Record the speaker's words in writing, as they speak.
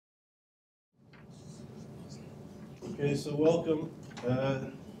Okay, so welcome.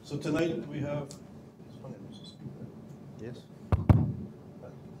 So tonight we have. Yes.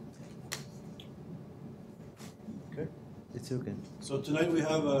 Okay. It's okay. So tonight we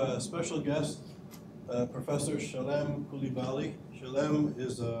have a special guest, Professor Shalem Coulibaly. Shalem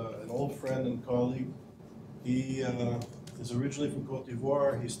is an old friend and colleague. He is originally from Côte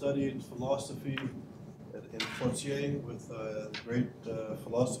d'Ivoire. He studied philosophy in Poitiers with the great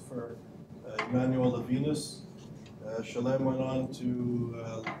philosopher Emmanuel Levinas. Shalem went on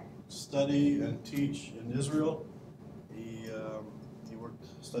to study and teach in Israel. He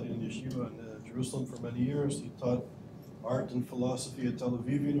studied in yeshiva in Jerusalem for many years. He taught art and philosophy at Tel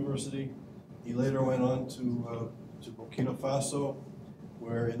Aviv University. He later went on to Burkina Faso,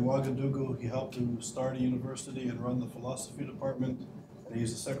 where in Ouagadougou he helped to start a university and run the philosophy department, and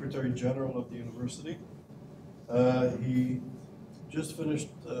he's the Secretary General of the university. He just finished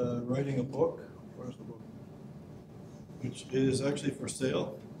writing a book. Where's the book? Which is actually for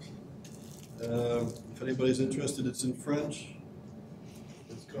sale. If anybody's interested, it's in French.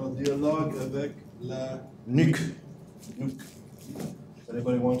 It's called Dialogue avec la Nuque. Nuque. If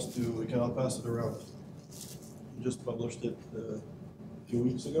anybody wants to, I'll pass it around. Just published it a few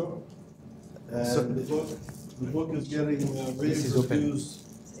weeks ago. And the book is getting rave reviews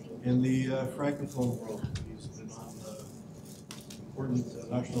in the Francophone world. He's been on important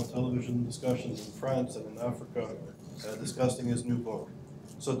national television discussions in France and in Africa discussing his new book.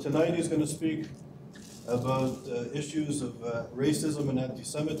 So tonight he's going to speak about issues of racism and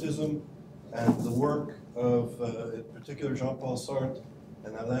anti-Semitism and the work of, in particular, Jean-Paul Sartre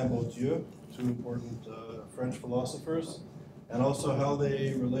and Alain, two important French philosophers, and also how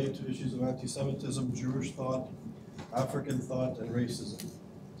they relate to issues of anti-Semitism, Jewish thought, African thought, and racism.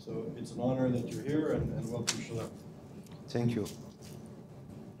 So it's an honor that you're here, and welcome, Shalem. Thank you.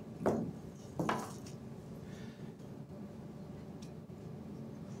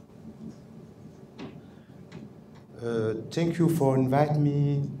 Thank you for inviting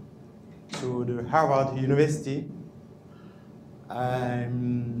me to the Harvard University.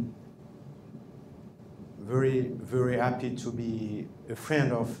 I'm very, very happy to be a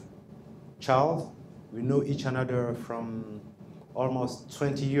friend of Charles. We know each other from almost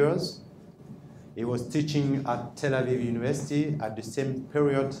 20 years. He was teaching at Tel Aviv University at the same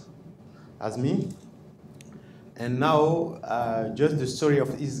period as me. And now, just the story of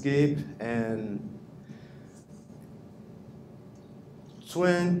ISGAP, and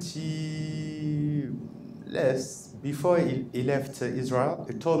 20 less before he left Israel,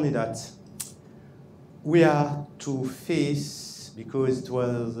 he told me that we are to face, because it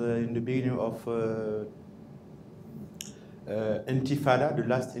was in the beginning of Intifada, the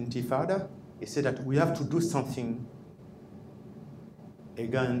last Intifada, he said that we have to do something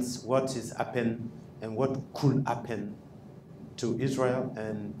against what is happened and what could happen to Israel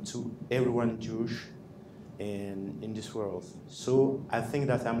and to everyone Jewish in this world. So I think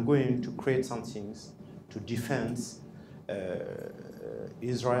that I'm going to create some things to defend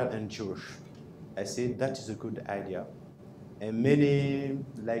Israel and Jewish. I said that is a good idea. And many,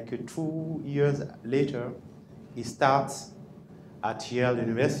 like 2 years later, he starts at Yale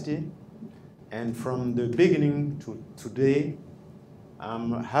University. And from the beginning to today,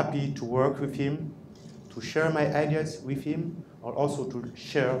 I'm happy to work with him, to share my ideas with him, or also to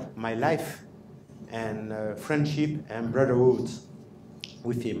share my life and friendship and brotherhood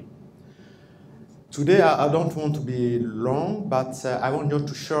with him. Today, I don't want to be long, but I want just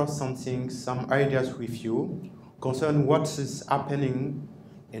to share some ideas with you concerning what is happening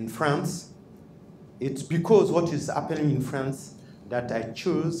in France. It's because what is happening in France that I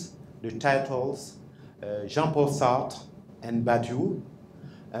choose the titles Jean-Paul Sartre and Badiou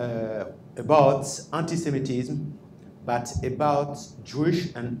about anti-Semitism, but about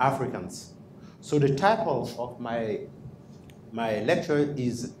Jewish and Africans. So the title of my lecture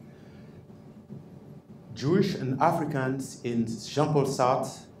is Jewish and Africans in Jean-Paul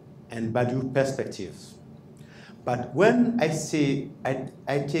Sartre and Badiou perspectives. But when I say,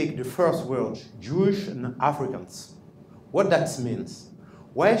 I take the first word, Jewish and Africans, what that means?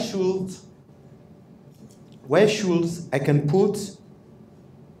 Why should I can put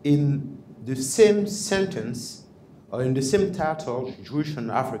in the same sentence or in the same title, Jewish and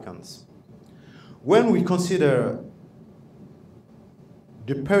Africans? When we consider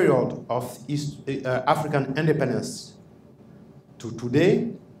the period of African independence to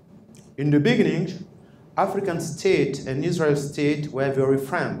today, in the beginning, African state and Israel state were very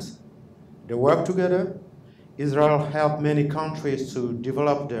friends. They worked together. Israel helped many countries to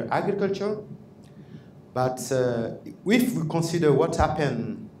develop their agriculture. But if we consider what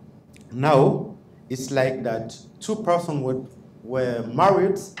happened now, it's like that two persons were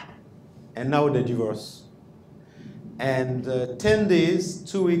married and now they divorce. And 10 days,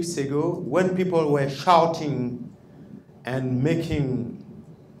 2 weeks ago, when people were shouting and making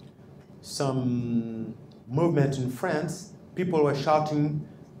some movement in France, people were shouting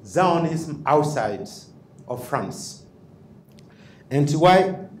Zionism outside of France. And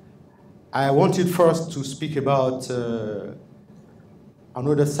why I wanted first to speak about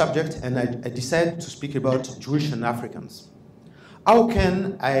another subject, and I decided to speak about Jewish and Africans. How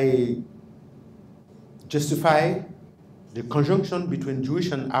can I justify the conjunction between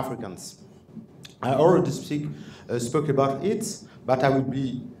Jewish and Africans? I already spoke about it, but I will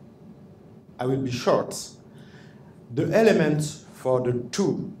be short. The element for the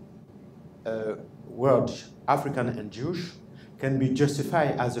two words, African and Jewish, can be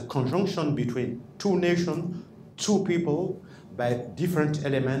justified as a conjunction between two nations, two people, by different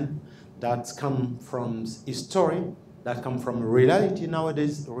elements that come from history, that come from reality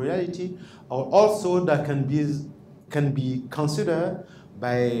nowadays, or also that can be considered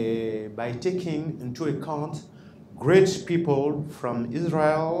by taking into account great people from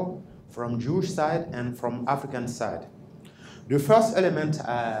Israel, from Jewish side, and from African side. The first element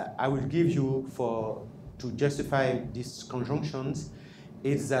I will give you to justify these conjunctions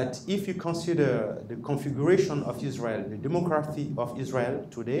is that if you consider the configuration of Israel, the demography of Israel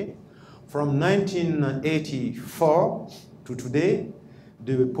today, from 1984 to today,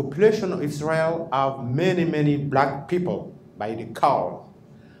 the population of Israel have many, many black people by the count,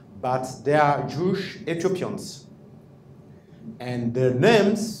 but they are Jewish Ethiopians. And their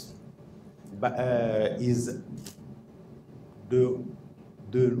names is the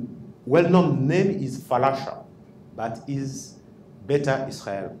well-known name is Falasha, but is Beta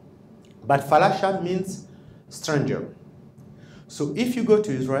Israel. But Falasha means stranger. So if you go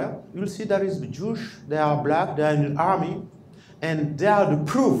to Israel, you'll see there is Jewish, they are black, they are in the army, and they are the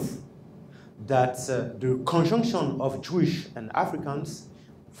proof that the conjunction of Jewish and Africans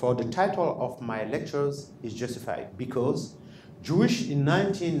for the title of my lectures is justified, because Jewish in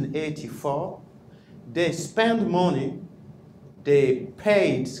 1984, they spent money, they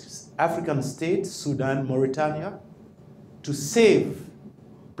paid African states, Sudan, Mauritania, to save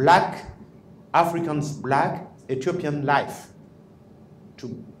black Africans, black Ethiopian life,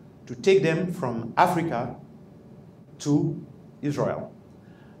 to take them from Africa to Israel.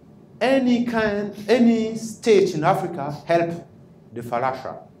 Any state in Africa helped the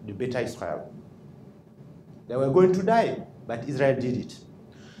Falasha, the Beta Israel. They were going to die, but Israel did it.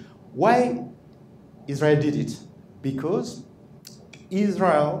 Why Israel did it? Because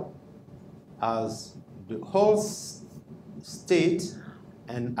Israel, as the whole state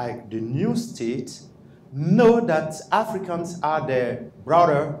and the new state, know that Africans are their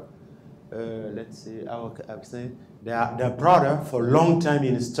brother. Let's say, they are their brother for a long time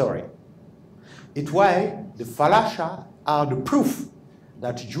in history. It's why the Falasha are the proof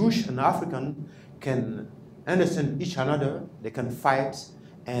that Jewish and African can understand each other, they can fight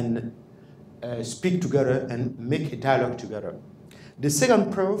and speak together and make a dialogue together. The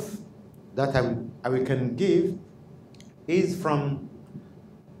second proof that I can give is from,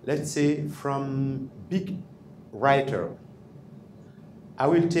 let's say, from big writer. I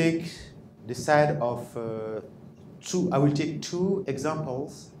will take the side of I will take two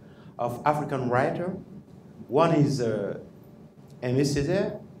examples of African writer. One is Aimé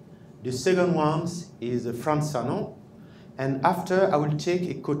Césaire. The second one is Frantz Fanon. And after I will take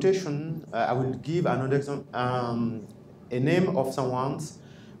a quotation, I will give another example, a name of someone,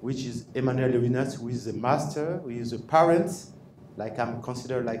 which is Emmanuel Levinas, who is a master, who is a parent, like I'm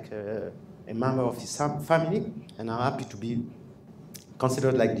considered like a member of his family, and I'm happy to be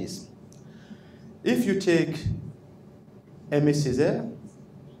considered like this. If you take Aimé Césaire,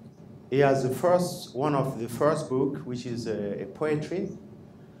 he has one of the first book, which is a poetry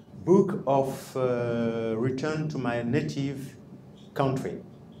book of Return to My Native Country.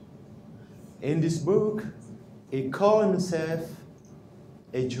 In this book, he called himself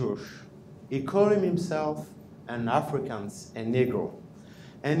a Jewish. He called himself an African, a Negro.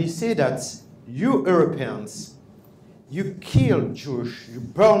 And he said that you Europeans, you killed Jewish, you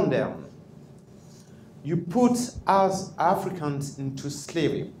burned them. You put us Africans into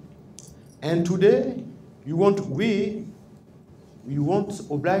slavery. And today, you want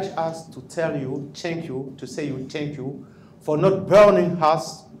oblige us to tell you thank you, to say you thank you for not burning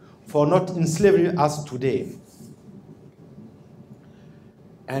us, for not enslaving us today.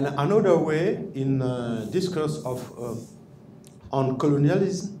 And another way in discourse on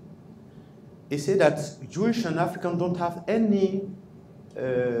colonialism, he said that Jewish and African don't have any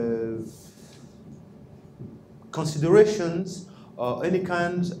considerations or any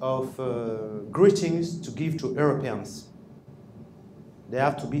kind of greetings to give to Europeans. They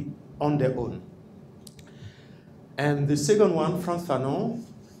have to be on their own. And the second one, Frantz Fanon,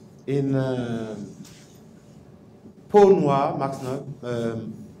 in Peau Noire, Max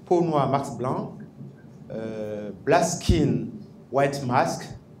Blanc, Black Skin, White Mask,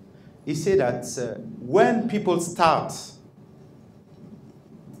 he said that when people start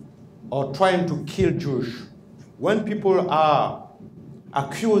or trying to kill Jews, when people are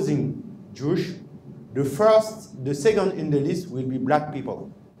accusing Jews, the second in the list will be black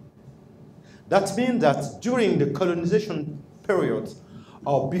people. That means that during the colonization period,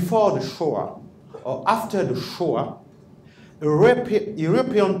 or before the Shoah, or after the Shoah,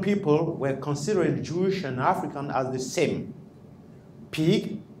 European people were considering Jewish and African as the same.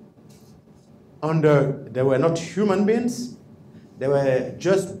 Pig, they were not human beings, they were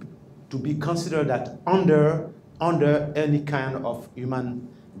just to be considered that under any kind of human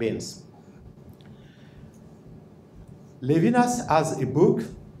beings. Levinas has a book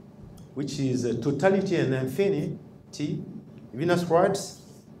which is Totality and Infinity. Levinas writes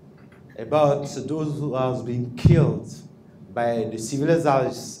about those who have been killed by the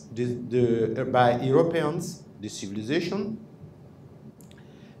civilizers, by Europeans, the civilization.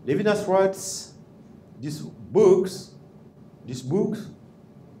 Levinas writes this book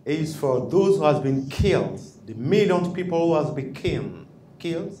is for those who have been killed, the millions of people who have been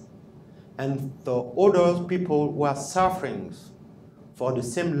killed, and the other people who are suffering for the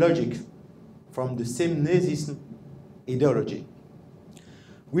same logic, from the same Nazism ideology.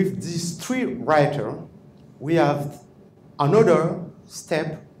 With these three writers, we have another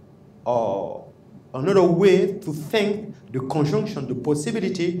step or another way to think the conjunction, the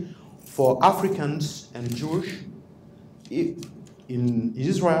possibility for Africans and Jewish in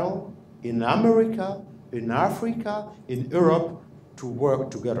Israel, in America, in Africa, in Europe, to work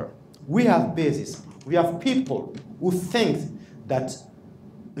together. We have basis. We have people who think that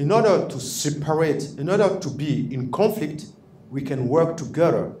in order to separate, in order to be in conflict, we can work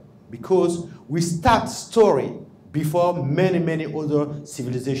together because we start story before many, many other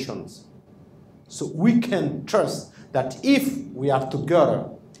civilizations. So we can trust that if we are together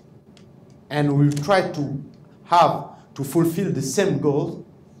and we try to fulfill the same goal,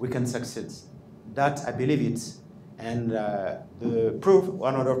 we can succeed. That I believe it. And the proof,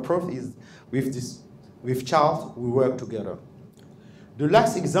 one other proof is with Charles, we work together. The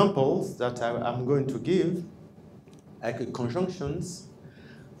last examples that I'm going to give, like conjunctions,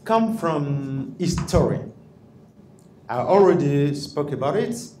 come from history. I already spoke about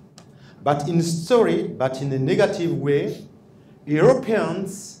it, but in story, but in a negative way,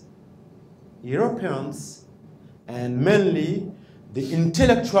 Europeans, and mainly the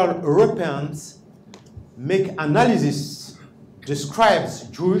intellectual Europeans make analysis, describes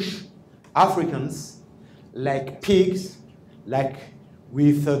Jewish Africans like pigs, like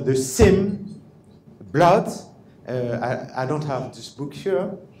with the same blood. I don't have this book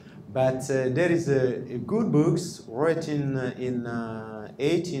here, but there is a good book written in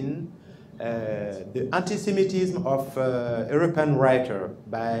 18, The Antisemitism of European Writer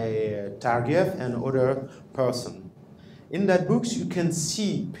by Targiev and other person. In that book, you can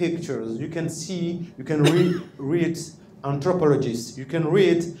see pictures, you can read anthropologists, you can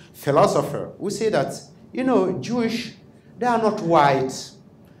read philosophers who say that, Jewish, they are not white,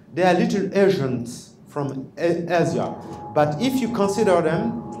 they are little Asians from Asia. But if you consider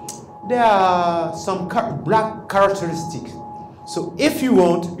them, there are some black characteristics. So if you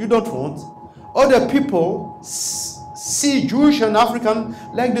don't want, other people see Jewish and African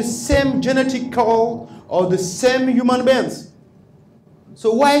like the same genetic code or the same human beings.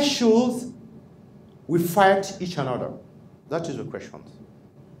 So why should we fight each another? That is the question.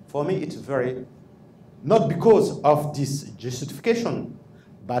 For me, it's not because of this justification,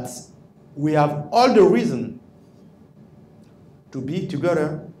 but we have all the reason to be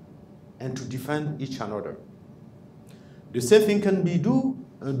together and to defend each another. The same thing can be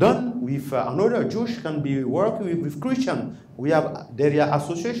done with another. Jewish can be working with Christian. There are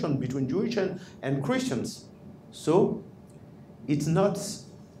association between Jewish and Christians. So it's not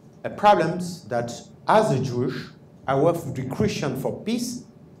a problem that as a Jewish, I work with the Christian for peace,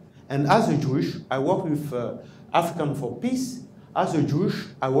 and as a Jewish, I work with African for peace. As a Jewish,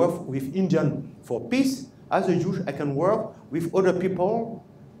 I work with Indian for peace. As a Jewish, I can work with other people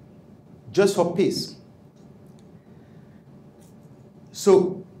just for peace.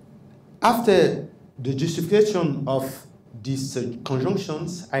 So after the justification of these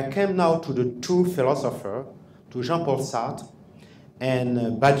conjunctions, I came now to the two philosophers, to Jean-Paul Sartre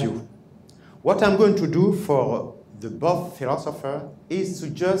and Badiou, What I'm going to do for the both philosophers is to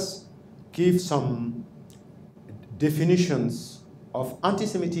just give some definitions of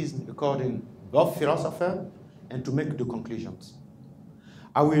anti-Semitism according to both philosophers and to make the conclusions.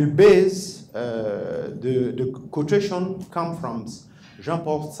 I will base the quotation come from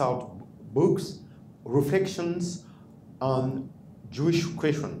Jean-Paul Sartre books, Reflections on Jewish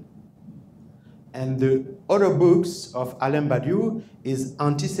Question. And the other books of Alain Badiou is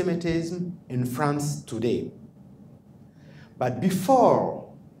Anti-Semitism in France Today. But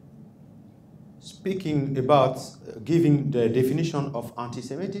before speaking about giving the definition of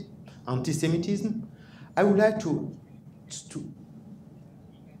anti-Semitism, I would like to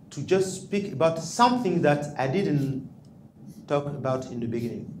just speak about something that I didn't talk about in the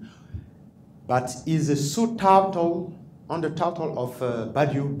beginning, but is a subtitle on the title of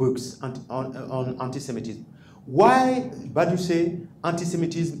Badiou books on anti-Semitism. Why Badiou say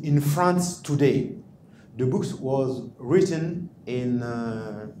anti-Semitism in France today? The book was written in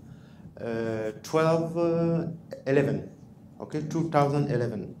 2011.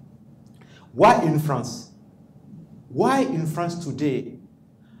 Why in France? Why in France today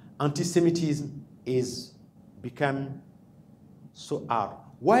anti-Semitism is become so hard?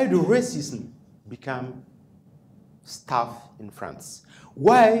 Why the racism become staff in France?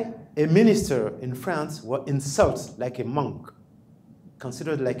 Why a minister in France was insulted like a monk,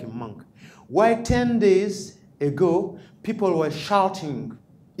 considered like a monk? Why 10 days ago people were shouting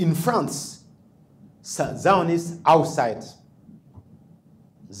in France, Zionists outside,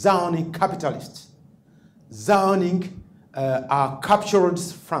 Zionist capitalists, Zionist are captured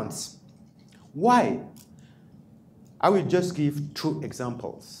France? Why? I will just give two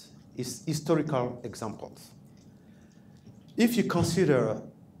examples, historical examples. If you consider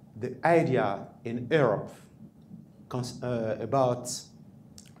the idea in Europe about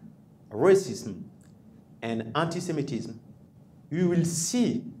racism and anti-Semitism, you will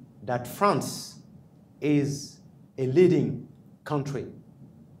see that France is a leading country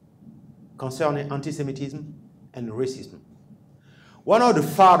concerning anti-Semitism and racism. One of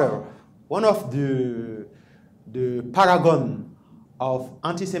the paragon of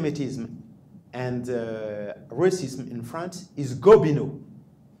anti-Semitism and racism in France is Gobineau,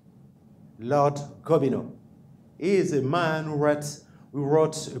 Lord Gobineau. He is a man who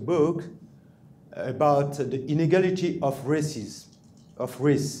wrote a book about the inequality of race.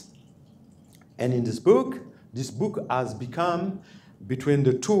 And in this book has become, between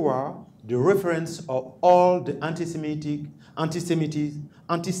the two wars, the reference of all the anti-Semite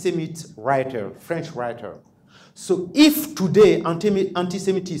writer, French writer. So if today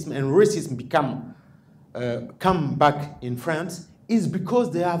anti-Semitism and racism come back in France, is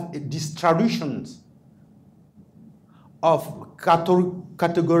because they have these traditions of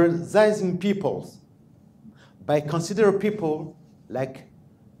categorizing peoples by considering people like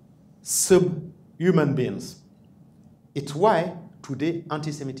subhuman beings. It's why today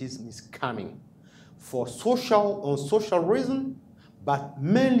anti-Semitism is coming for social reason, but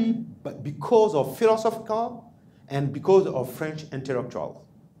mainly because of philosophical and because of French intellectuals.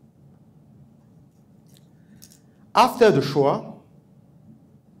 After the Shoah,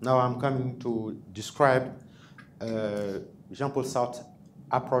 now I'm coming to describe Jean-Paul Sartre's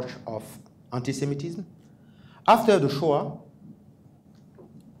approach of anti-Semitism. After the Shoah,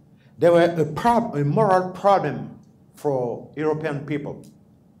 there were a moral problem for European people.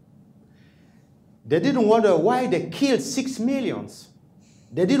 They didn't wonder why they killed 6 million.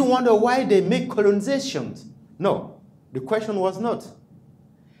 They didn't wonder why they make colonizations. No, the question was not.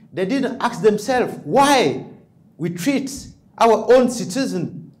 They didn't ask themselves why we treat our own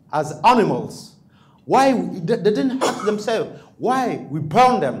citizens as animals. Why they didn't ask themselves why we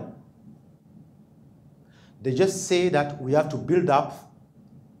burn them. They just say that we have to build up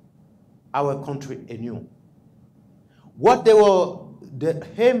our country anew. What the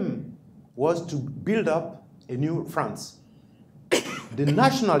aim was to build up a new France. The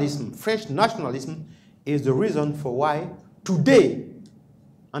nationalism, French nationalism, is the reason for why today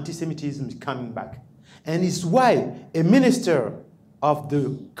anti-Semitism is coming back. And it's why a minister of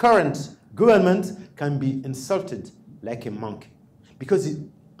the current government can be insulted like a monkey. Because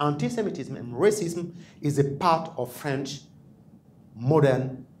anti-Semitism and racism is a part of French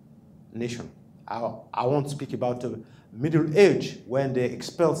modern nation. I won't speak about the Middle Age when they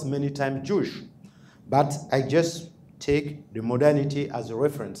expelled many times Jewish, but I just take the modernity as a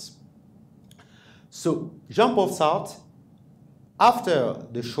reference. So Jean-Paul Sartre, after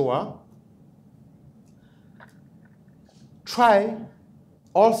the Shoah, try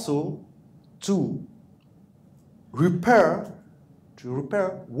also to repair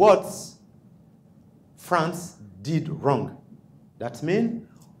what France did wrong. That means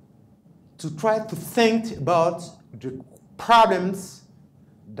to try to think about the problems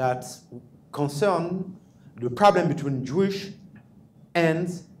that concern the problem between Jewish and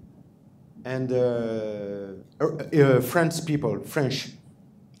French people, French.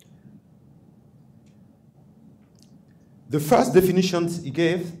 The first definitions he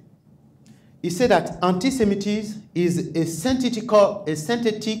gave, he said that anti-Semitism is a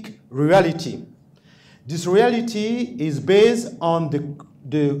synthetic reality. This reality is based on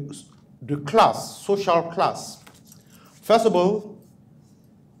the class, social class. First of all,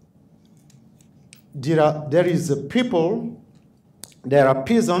 there is a people, there are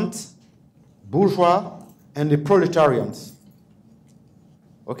peasants, bourgeois, and the proletarians.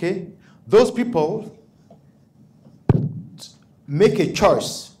 Okay? Those people make a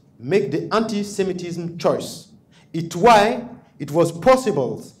choice, make the anti-Semitism choice. It's why it was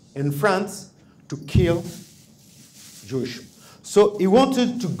possible in France to kill Jewish. So he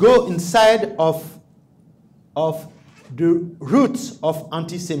wanted to go inside of the roots of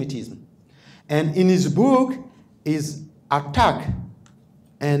anti-Semitism. And in his book, is attack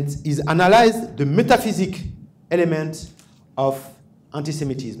and is analyzed the metaphysic element of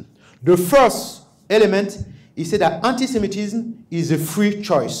anti-Semitism. The first element, he said that anti-Semitism is a free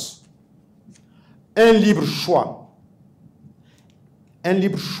choice. Un libre choix. Un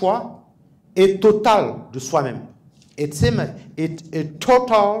libre choix est total de soi-même. It's a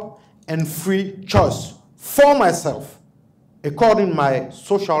total and free choice for myself, according to my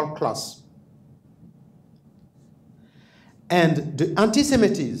social class. And the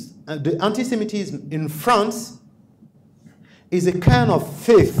anti-Semitism in France is a kind of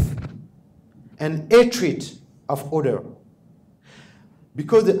faith and hatred of other.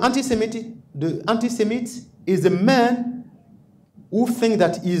 Because the anti-Semite is a man who thinks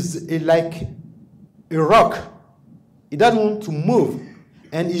that he's like a rock. He doesn't want to move.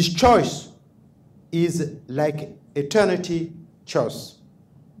 And his choice is like eternity choice.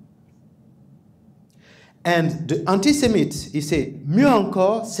 And the antisémite, il sait, mieux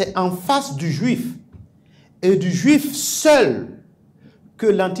encore, c'est en face du juif, et du juif seul, que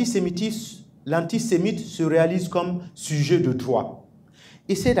l'antisémite se réalise comme sujet de droit.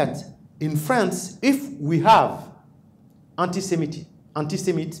 He said that in France, if we have antisemitism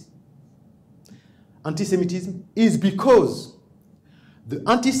is because the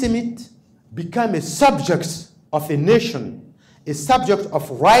antisemite became a subject of a nation, a subject of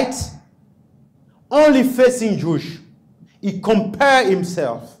rights, only facing Jewish. He compared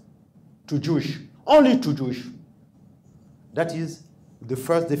himself to Jewish, only to Jewish. That is the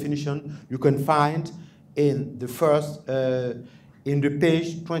first definition you can find in the first, in the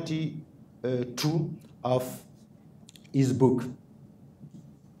page 22 of his book.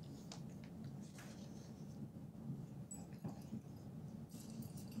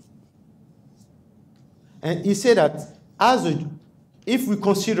 And he said that if we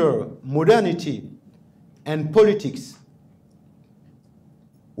consider modernity and politics,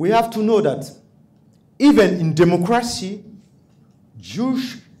 we have to know that even in democracy,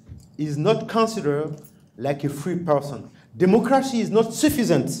 Jewish is not considered like a free person. Democracy is not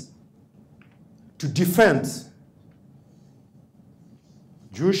sufficient to defend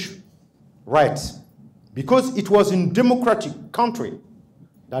Jewish rights, because it was in democratic country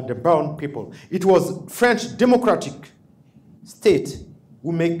that the brown people, it was French democratic state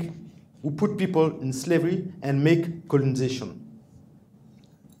who put people in slavery and make colonization.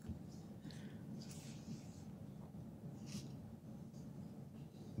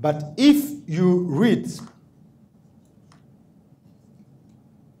 But if you read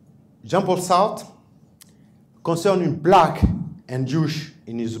Jean-Paul Sartre concerning black and Jewish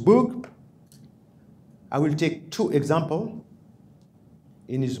in his book, I will take two examples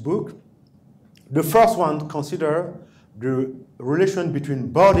in his book. The first one considers the relation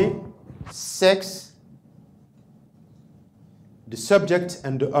between body, sex, the subject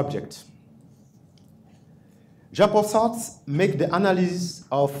and the object. Jean-Paul Sartre makes the analysis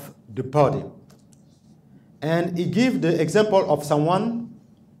of the body. And he gives the example of someone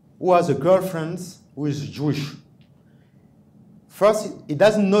who has a girlfriend who is Jewish. First, he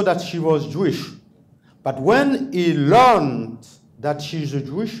doesn't know that she was Jewish. But when he learned that she is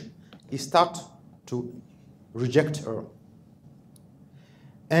Jewish, he starts to reject her.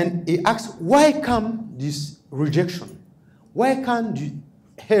 And he asks, why come this rejection? Why can't the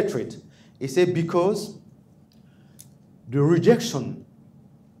hatred? He said, because the rejection,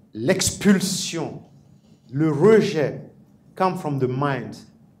 l'expulsion, le rejet come from the mind,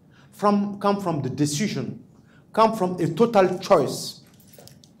 come from the decision, come from a total choice.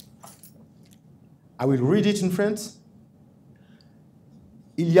 I will read it in French.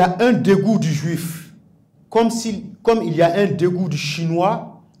 Il y a un dégoût du juif, comme il y a un dégoût du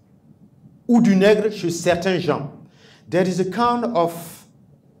chinois ou du nègre chez certains gens. There is a kind of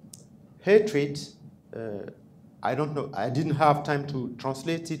hatred. I don't know. I didn't have time to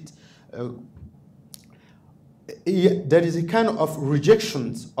translate it. There is a kind of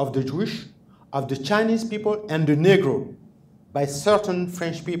rejection of the Jewish, of the Chinese people, and the Negro by certain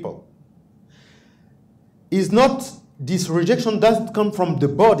French people. This rejection doesn't come from the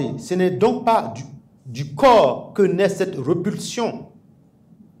body. Ce n'est donc pas du corps que naît cette répulsion.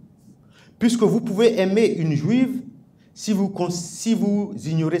 Puisque vous pouvez aimer une juive si vous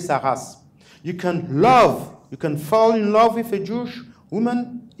ignorez sa race. You can fall in love with a Jewish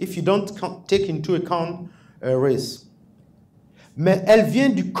woman if you don't take into account race. Mais elle vient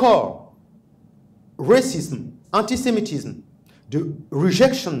du corps. Racism, antisemitism, the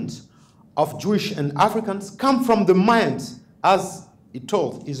rejections of Jewish and Africans come from the mind, as it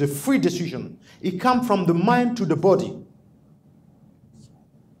told, is a free decision. It comes from the mind to the body.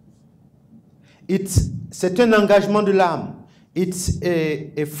 C'est un engagement de l'âme. It's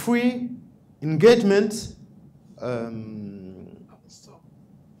a free engagement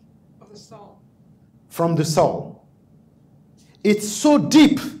from the soul. It's so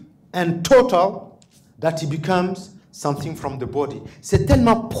deep and total that it becomes something from the body. C'est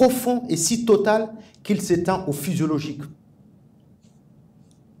tellement profond et si total qu'il s'étend au physiologique.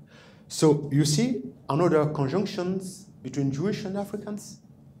 So you see another conjunctions between Jewish and Africans.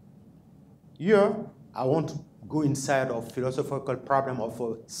 Here, I won't go inside of philosophical problem of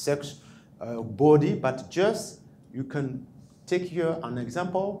sex, body, but just you can take here an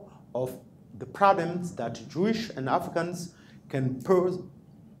example of the problems that Jewish and Africans can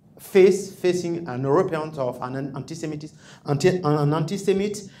facing an European of an antisemite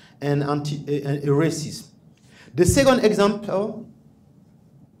and a racist. The second example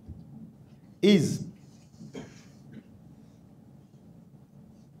is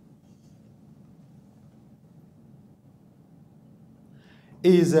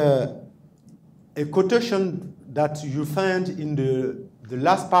a quotation that you find in the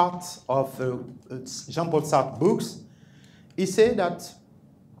last part of Jean-Paul Sartre books. He said that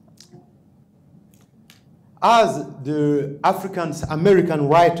as the African-American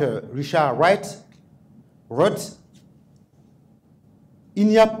writer Richard Wright wrote, il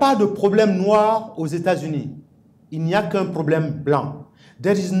n'y a pas de problème noir aux États-Unis. Il n'y a qu'un problème blanc.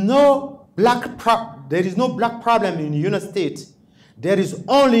 There is no black problem in the United States. There is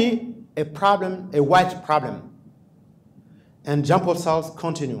only a white problem. And Jean-Paul Sartre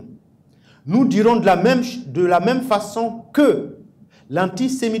continue. Nous dirons de la même façon que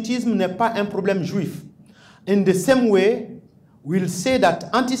l'antisémitisme n'est pas un problème juif. In the same way, we'll say that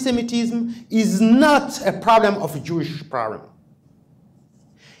anti-Semitism is not a problem of a Jewish problem.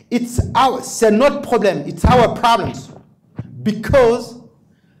 C'est notre problème, it's our problems.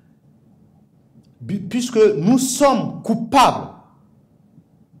 Puisque nous sommes coupables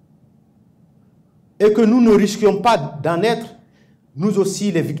et que nous ne risquions pas d'en être, nous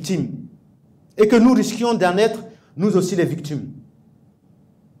aussi les victimes. Et que nous risquions d'en être, nous aussi les victimes.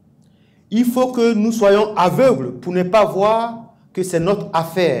 Il faut que nous soyons aveugles pour ne pas voir que c'est notre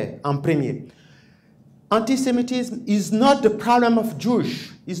affaire en premier. Antisemitism is not the problem of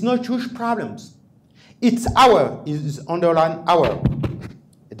Jewish. It's not Jewish problems. It's underlined our.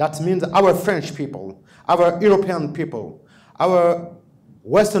 That means our French people, our European people, our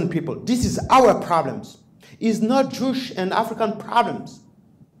Western people. This is our problems. It's not Jewish and African problems.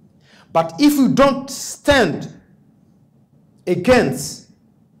 But if we don't stand against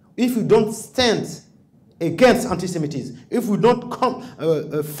anti-Semitism, if we don't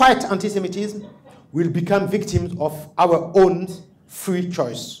fight anti-Semitism, we'll become victims of our own free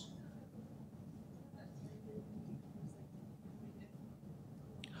choice.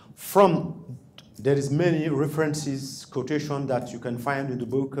 There is many references, quotation that you can find in the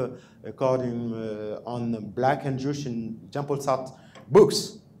book on Black and Jewish in Jean-Paul Sartre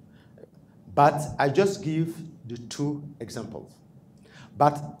books. But I just give the two examples.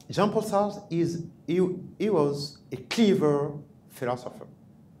 But Jean-Paul Sartre he was a clever philosopher.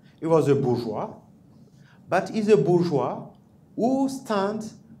 He was a bourgeois, but he's a bourgeois who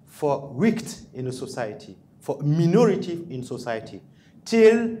stands for weak in a society, for minority in society,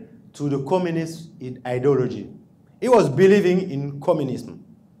 till to the communist ideology. He was believing in communism.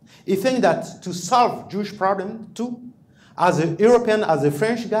 He thinks that to solve Jewish problem too, as a European, as a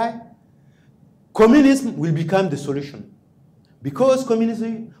French guy, communism will become the solution. Because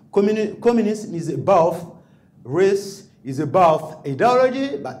communism is above race, is about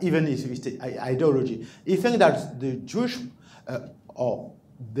ideology, but even if it's ideology, he thinks that the Jewish or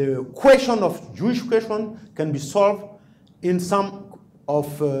the question of Jewish question can be solved in some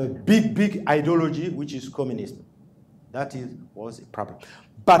of big ideology, which is communism. That was a problem.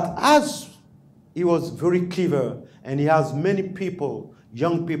 But as he was very clever, and he has many people,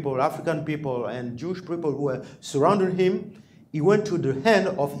 young people, African people, and Jewish people who were surrounding him, he went to the end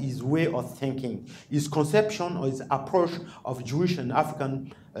of his way of thinking, his conception or his approach of Jewish and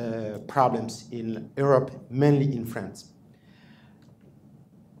African problems in Europe, mainly in France.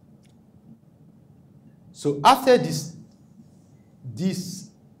 So after these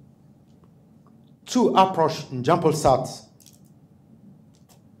two approaches in Jean-Paul Sartre's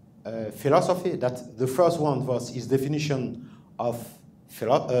philosophy, that the first one was his definition of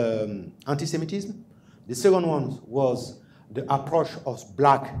anti-Semitism. The second one was the approach of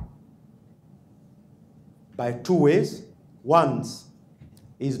black by two ways. One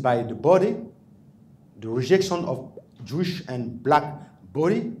is by the body, the rejection of Jewish and black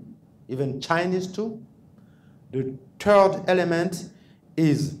body, even Chinese too. The third element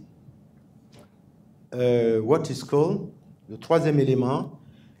is what is called, the troisième élément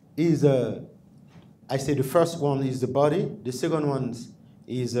is, I say the first one is the body, the second one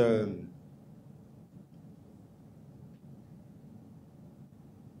is the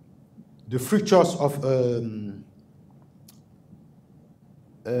features of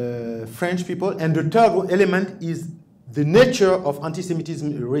French people, and the third element is the nature of anti-Semitism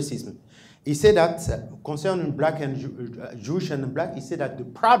and racism. He said that concerning black and Jewish and black, he said that the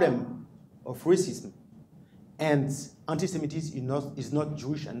problem of racism and anti-Semitism is not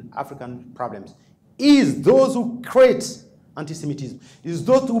Jewish and African problems. Is those who create anti-Semitism, is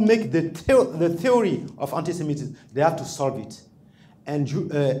those who make the theory of anti-Semitism, they have to solve it. And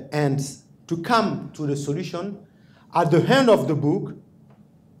to come to the solution, at the end of the book,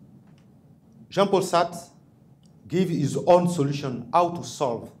 Jean-Paul Sartre gave his own solution, how to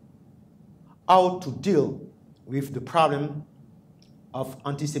solve, how to deal with the problem of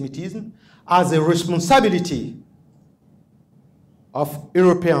anti-Semitism as a responsibility of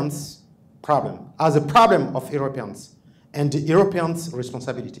Europeans' problem, as a problem of Europeans, and the Europeans'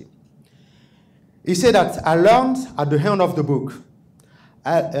 responsibility. He said that I learned at the end of the book,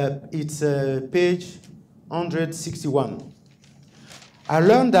 it's page 161. I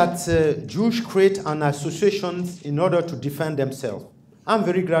learned that Jews create an association in order to defend themselves. I'm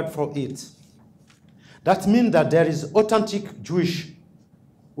very glad for it. That means that there is authentic Jewish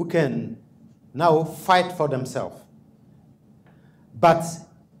who can now fight for themselves. But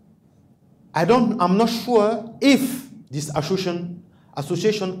I'm not sure if this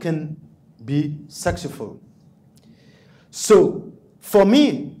association can be successful. So, for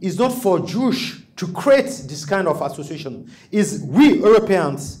me, it's not for Jews to create this kind of association. It's we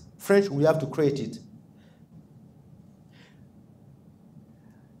Europeans, French, we have to create it.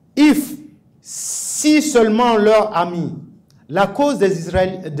 Si seulement leurs amis, la cause des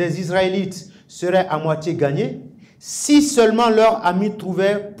Israélites serait à moitié gagnée, si seulement leurs amis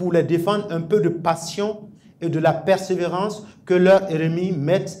trouvaient pour les défendre un peu de passion et de la persévérance que leurs ennemis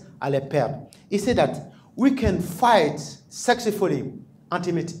mettent à les perdre. He said that we can fight successfully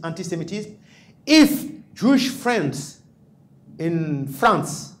anti-Semitism if Jewish friends in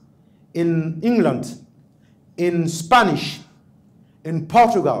France, in England, in Spanish, in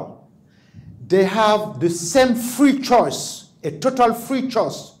Portugal, they have the same free choice, a total free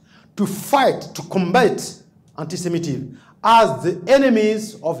choice to fight, to combat anti-Semitism as the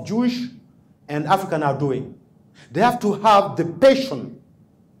enemies of Jewish and African are doing. They have to have the passion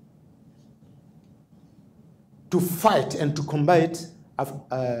to fight and to combat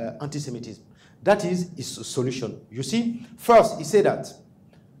anti-Semitism. That is his solution. You see, first he said that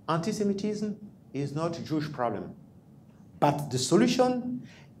anti-Semitism is not a Jewish problem, but the solution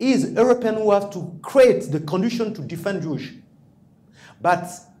is Europeans who have to create the condition to defend Jews. But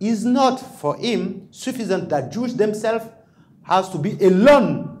it's not for him sufficient that Jews themselves has to be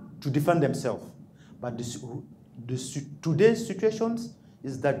alone to defend themselves. But today's situation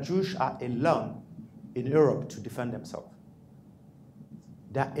is that Jews are alone in Europe to defend themselves.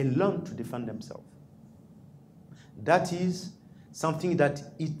 They are alone to defend themselves. That is something that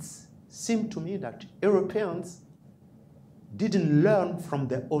it seemed to me that Europeans didn't learn from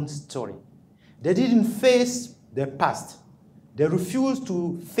their own story. They didn't face their past. They refused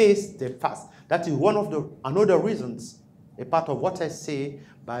to face their past. That is one of the another reasons, a part of what I say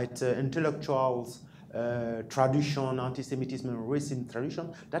about intellectuals, tradition, anti-Semitism and racism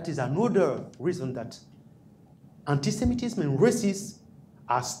tradition. That is another reason that anti-Semitism and racism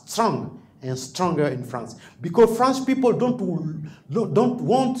are strong and stronger in France. Because French people don't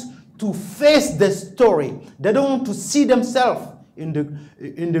want to face the story. They don't want to see themselves in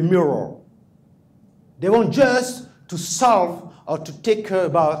the mirror. They want just to solve or to take care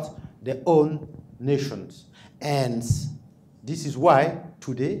about their own nations. And this is why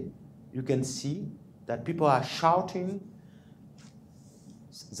today you can see that people are shouting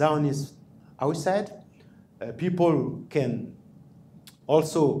Zionists outside. People can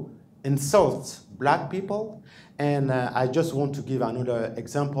also insult black people. And I just want to give another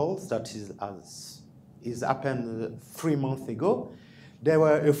example that is happened 3 months ago. There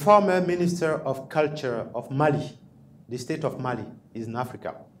were a former minister of culture of Mali, the state of Mali is in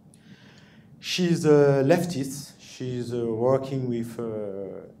Africa. She's a leftist. She's working with,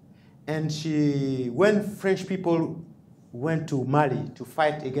 and when French people went to Mali to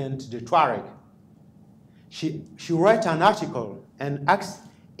fight against the Tuareg, she wrote an article and asked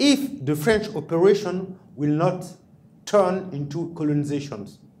if the French operation will not turn into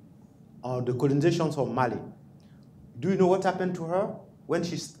colonizations, or the colonizations of Mali. Do you know what happened to her? When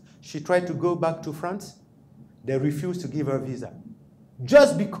she tried to go back to France, they refused to give her visa.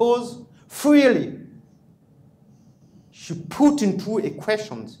 Just because freely she put into a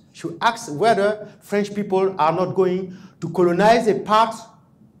question, she asked whether French people are not going to colonize a part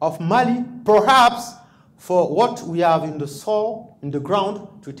of Mali, perhaps for what we have in the soil, in the ground,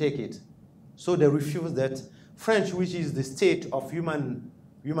 to take it. So they refused that. French, which is the state of human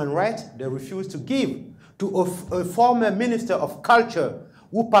rights, they refused to give to a former minister of culture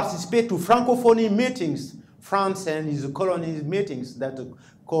who participated to Francophonie meetings, France and his colonies meetings that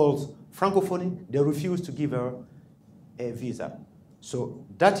called Francophonie. They refused to give her a visa. So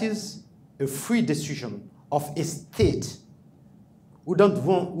that is a free decision of a state who don't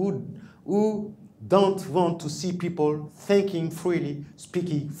want to see people thinking freely,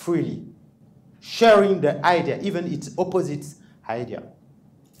 speaking freely, sharing the idea, even its opposite idea.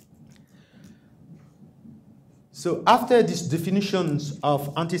 So after these definitions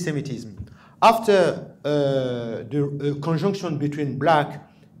of anti-Semitism, after the conjunction between black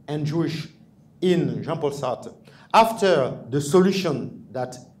and Jewish in Jean-Paul Sartre, after the solution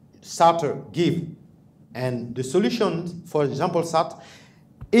that Sartre gave, and the solution for Jean-Paul Sartre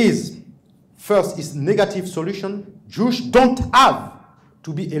is, first is negative solution. Jews don't have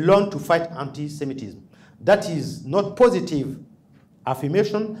to be alone to fight anti-Semitism. That is not positive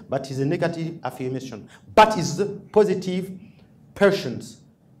affirmation, but is a negative affirmation. But is the positive persons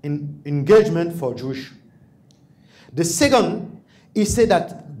in engagement for Jewish. The second is say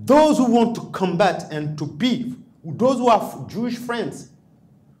that those who want to combat and to be, those who have Jewish friends,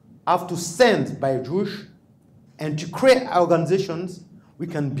 have to stand by Jewish and to create organizations we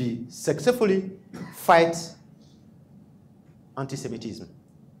can be successfully fight anti-Semitism.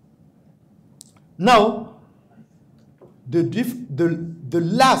 Now, the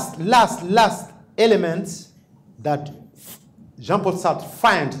last element that Jean-Paul Sartre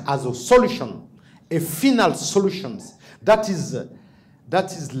finds as a solution, a final solution, that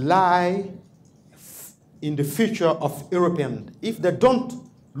is lie in the future of Europeans. If they don't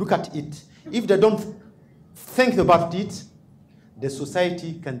look at it, if they don't think about it, the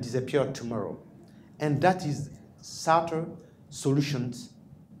society can disappear tomorrow. And that is Sartre solutions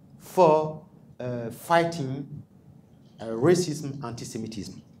for fighting racism,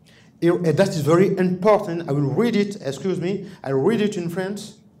 anti-Semitism. That is very important. I will read it, excuse me, I will read it in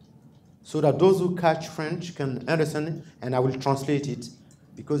French so that those who catch French can understand it, and I will translate it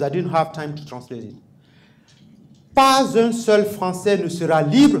because I didn't have time to translate it. Pas un seul Français ne sera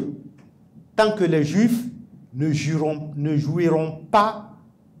libre tant que les Juifs ne jouiront pas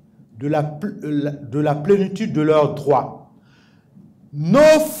de la plénitude de leurs droits.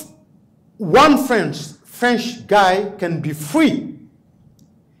 No one French guy can be free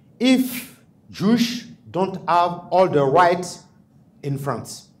if Jews don't have all the rights in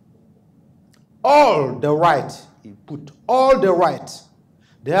France. All the rights, he put all the rights.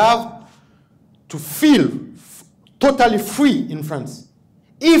 They have to feel totally free in France.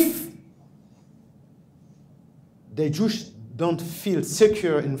 If the Jews don't feel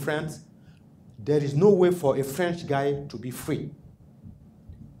secure in France, there is no way for a French guy to be free.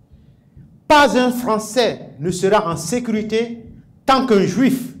 Pas un Français ne sera en sécurité tant qu'un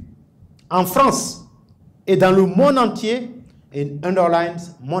Juif en France et dans le monde entier, and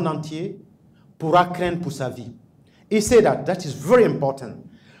underlines monde entier, pourra craindre pour sa vie. He said that is very important.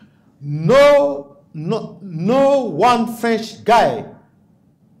 No one French guy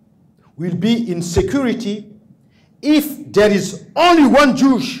will be in security if there is only one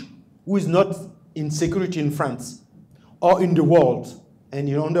Jew who is not in security in France or in the world. and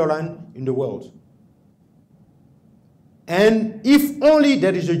in underline in the world. And if only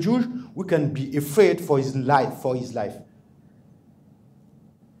there is a Jew, we can be afraid for his life.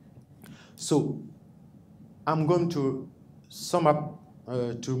 So I'm going to sum up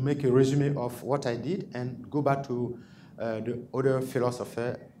to make a resume of what I did and go back to the other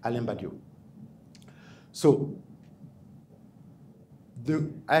philosopher, Alain Badiou. So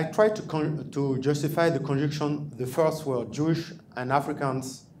I tried to justify the conjunction, the first word, Jewish and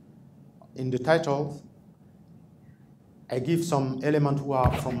Africans, in the title. I give some elements who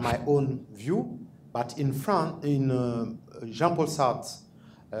are from my own view, but in Jean-Paul Sartre's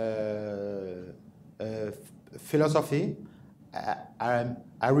philosophy,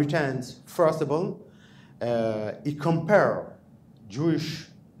 I returned, first of all, he compared Jewish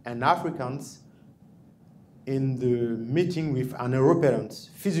and Africans in the meeting with an European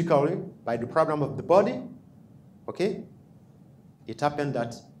physically by the problem of the body. Okay? It happened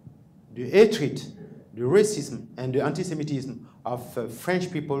that the hatred, the racism, and the anti-Semitism of French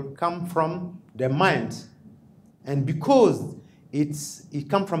people come from their minds. And because it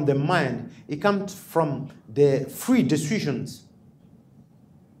comes from the mind, it comes from the free decisions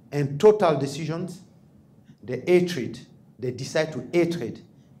and total decisions, the hatred, they decide to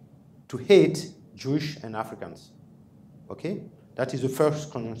hate Jewish and Africans. Okay? That is the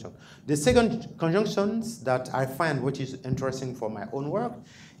first conjunction. The second conjunction that I find which is interesting for my own work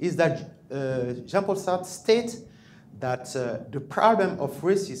is that Jean-Paul Sartre states that the problem of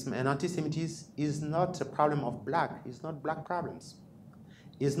racism and anti-Semitism is not a problem of black. It's not black problems.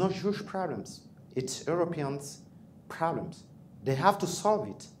 It's not Jewish problems. It's Europeans' problems. They have to solve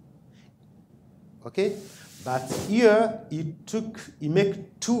it. Okay? But here he made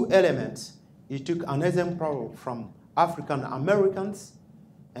two elements. He took an example from African Americans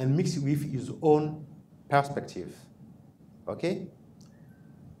and mixed it with his own perspective. Okay?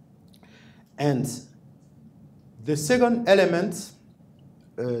 And the second element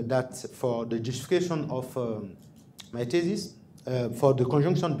that for the justification of my thesis, for the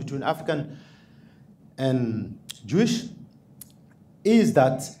conjunction between African and Jewish, is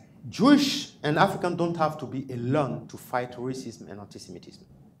that Jewish and African don't have to be alone to fight racism and anti-Semitism.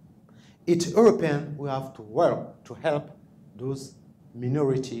 It's European who have to work to help those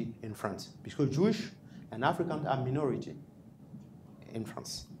minority in France, because Jewish and African are minority in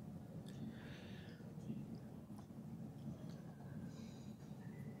France.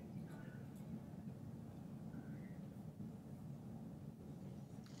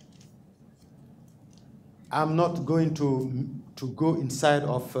 I'm not going to go inside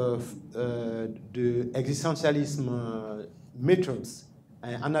of the existentialism methods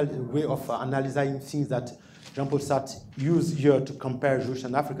and way of analyzing things that Jean-Paul Sartre used here to compare Jewish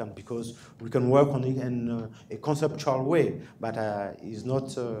and African, because we can work on it in a conceptual way, but it's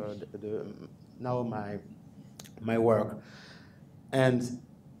not now my work. And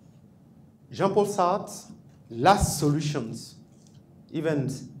Jean-Paul Sartre's last solutions, even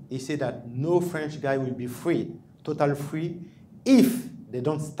he said that no French guy will be free, totally free, if they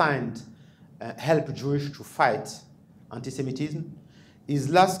don't stand, help Jewish to fight anti-Semitism. His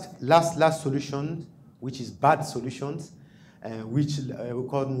last solution, which is bad solutions, which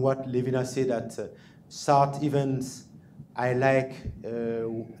according to what Levinas said that Sartre even, I like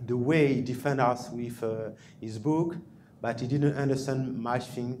the way he defends us with his book, but he didn't understand much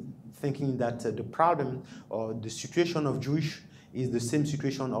thinking that the problem or the situation of Jewish is the same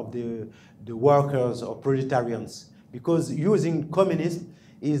situation of the workers or proletarians. Because using communism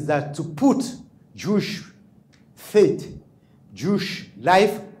is that to put Jewish faith, Jewish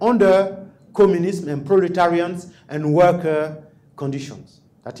life under communism and proletarians and worker conditions.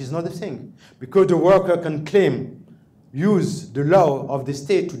 That is not the thing. Because the worker can use the law of the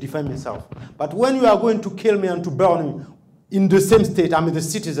state to defend himself. But when you are going to kill me and to burn me in the same state, I'm the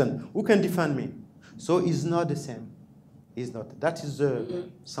citizen, who can defend me? So it's not the same. It's not. That is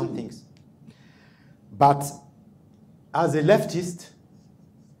some things. But as a leftist,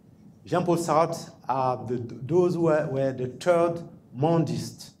 Jean-Paul Sartre are those who were the third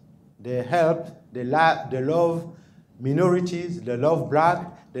mondists. They help, they love minorities, they love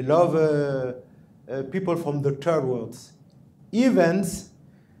black, they love people from the third world. Even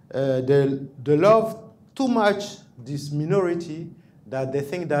they love too much this minority that they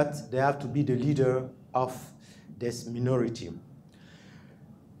think that they have to be the leader of this minority.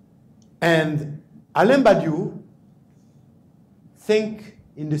 And Alain Badiou think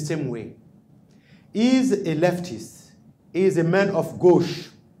in the same way. He is a leftist. He is a man of gauche,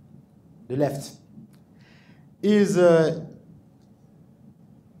 the left. He is a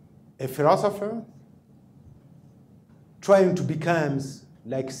philosopher, trying to become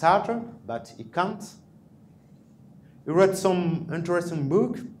like Sartre, but he can't. He wrote some interesting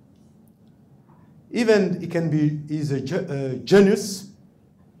book. Even he's a genius.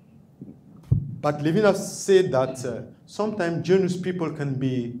 But Levinas said that sometimes genius people can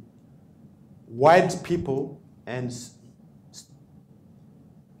be wild people and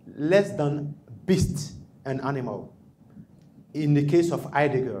less than beast and animal. In the case of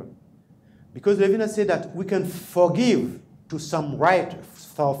Heidegger. Because Levinas said that we can forgive to some right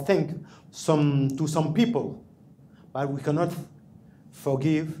or think to some people, but we cannot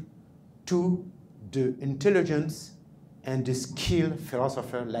forgive to the intelligence and the skilled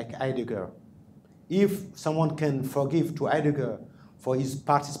philosopher like Heidegger. If someone can forgive to Heidegger for his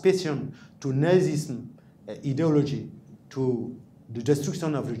participation to Nazism ideology, to the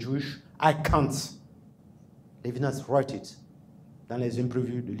destruction of the Jewish, I can't. Levinas wrote it dans les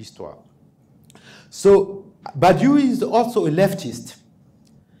imprévus de l'histoire. So, Badiou is also a leftist.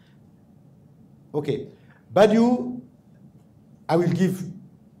 Okay, Badiou, I will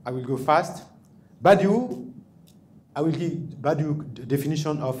go fast. Badiou, I will give Badiou the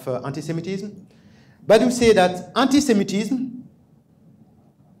definition of anti-Semitism. Badiou say that anti-Semitism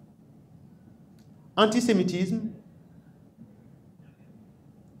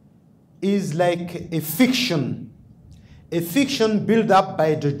is like a fiction built up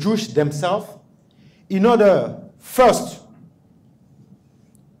by the Jews themselves in order, first,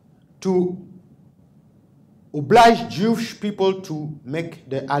 to oblige Jewish people to make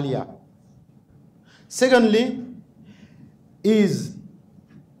the Aliyah. Secondly, is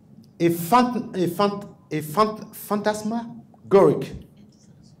a phantasmagoric.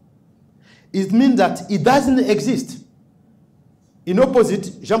 It means that it doesn't exist. In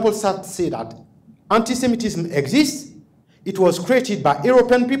opposite, Jean-Paul Sartre said that anti-Semitism exists. It was created by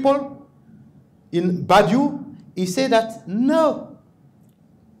European people. In Badiou, he said that no,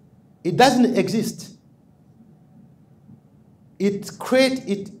 it doesn't exist. It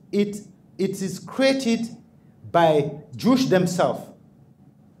is created by Jews themselves.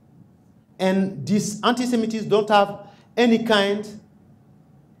 And these anti-Semitism don't have any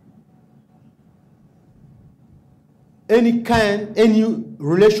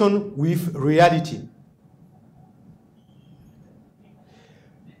relation with reality.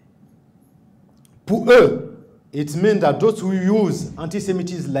 For eux, it means that those who use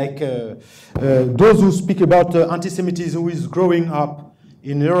anti-Semitism, like those who speak about anti-Semitism who is growing up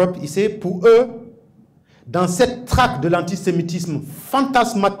in Europe, ils say, pour eux, dans cette traque de l'antisémitisme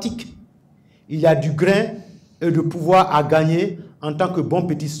fantasmatique, il y a du grain et de pouvoir à gagner en tant que bon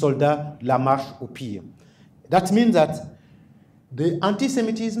petit soldat la marche au pire. That means that the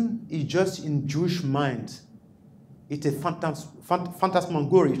anti-Semitism is just in Jewish mind. It's a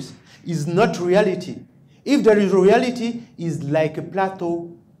phantasmagoria. It's not reality. If there is a reality, it's like a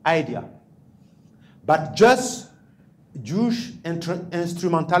Plato idea. But just Jews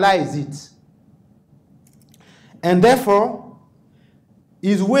instrumentalize it. And therefore,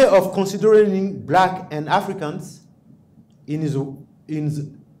 his way of considering black and Africans in his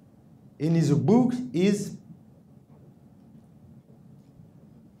book is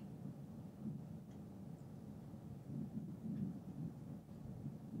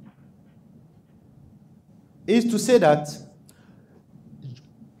to say that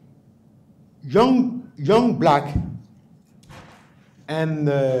young black and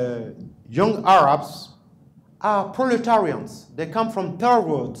young Arabs are proletarians. They come from third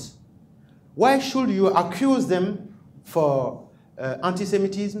worlds. Why should you accuse them for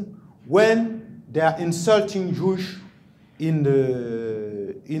anti-Semitism when they are insulting Jews in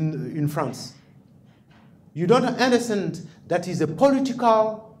France? You don't understand that is a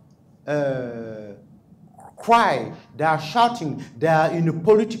political cry. They are shouting. They are in a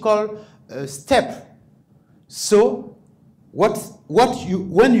political step. So,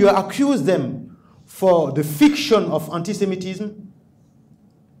 when you accuse them for the fiction of anti-Semitism,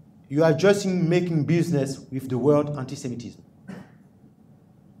 you are just making business with the word anti-Semitism.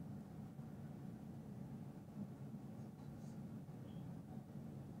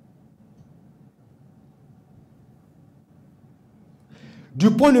 Du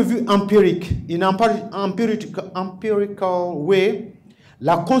point de vue empirique, in empirical way,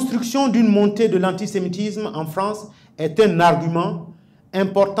 la construction d'une montée de l'antisémitisme en France est un argument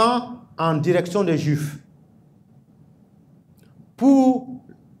important en direction des Juifs pour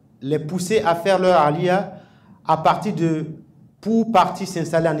les pousser à faire leur aliyah pour partir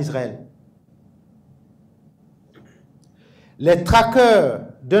s'installer en Israël. Les traqueurs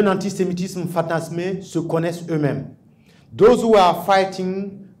d'un antisémitisme fantasmé se connaissent eux-mêmes. Those who are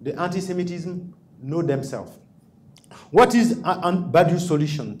fighting the anti-Semitism know themselves. What is Badiou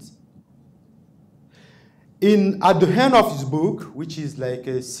solutions? At the end of his book, which is like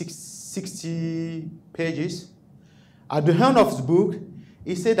 60 pages, at the end of his book,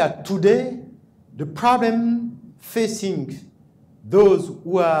 he said that today, the problem facing those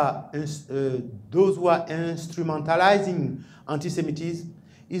who are instrumentalizing anti-Semitism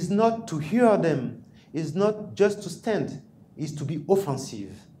is not to hear them, is not just to stand, is to be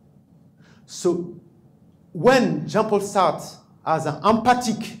offensive. So when Jean-Paul Sartre has an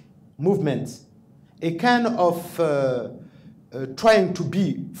empathic movement, a kind of trying to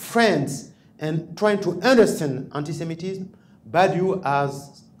be friends and trying to understand anti-Semitism, Badiou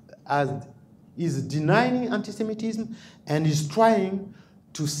is denying anti-Semitism and is trying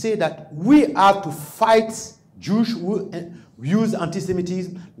to say that we have to fight Jews who use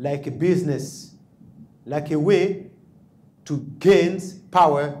anti-Semitism like a business, like a way to gain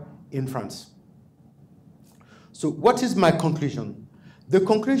power in France. So what is my conclusion? The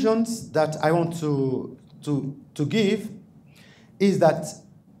conclusions that I want to give is that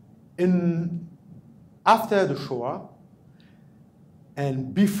after the Shoah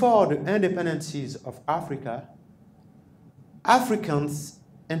and before the independencies of Africa, Africans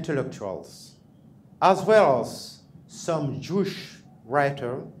intellectuals, as well as some Jewish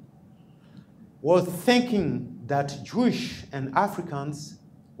writers, were thinking that Jewish and Africans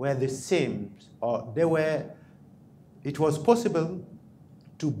were the same, or it was possible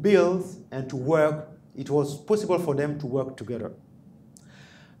to build and to work, it was possible for them to work together.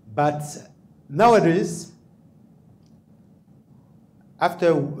 But nowadays,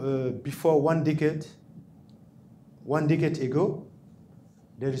 before one decade ago,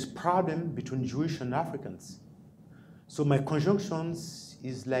 there is problem between Jewish and Africans. So my conjunctions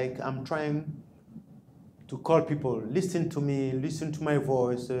is like I'm trying to call people, listen to me, listen to my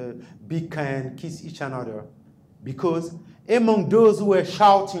voice, be kind, kiss each other. Because among those who were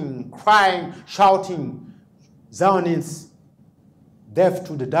shouting, crying, shouting, Zionists, death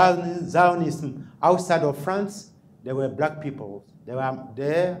to the Zionism outside of France, there were black people.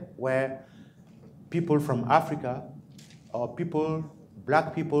 There were people from Africa or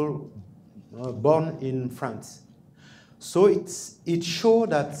black people born in France. So it shows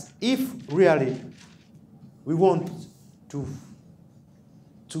that if really we want to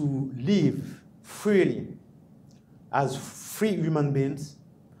live freely as free human beings,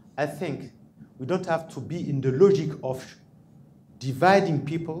 I think we don't have to be in the logic of dividing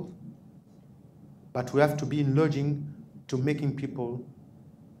people, but we have to be in logic to making people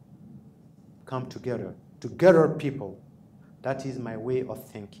come together, to gather people. That is my way of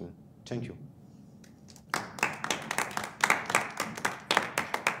thinking. Thank you.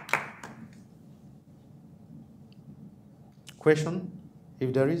 Question,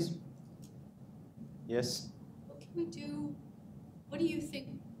 if there is? Yes? What can we do? What do you think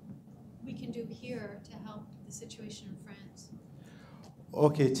we can do here to help the situation in France?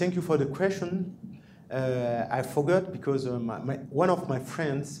 Okay, thank you for the question. I forgot because one of my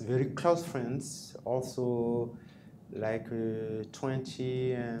friends, very close friends, also like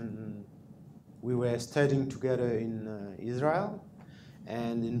 20, and we were studying together in Israel.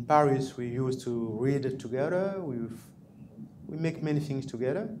 And in Paris, we used to read together. We make many things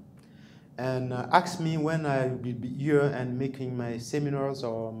together. And asked me when I will be here and making my seminars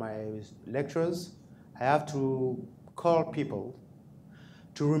or my lectures, I have to call people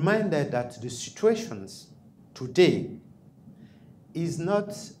to remind them that the situations today is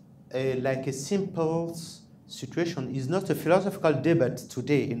not like a simple situation, is not a philosophical debate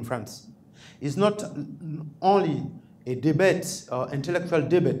today in France. It's not only a debate or intellectual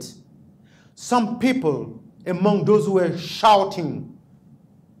debate. Some people among those who were shouting,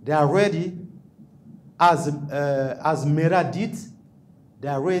 they are ready, as Mera did, they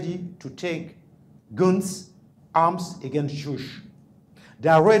are ready to take guns, arms against Jews. They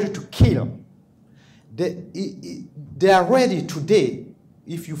are ready to kill. They are ready today.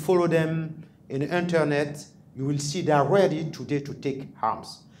 If you follow them in the internet, you will see they are ready today to take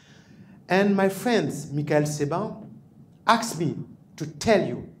arms. And my friends, Michael Seban, asked me to tell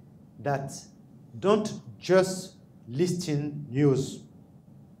you that don't just listen news.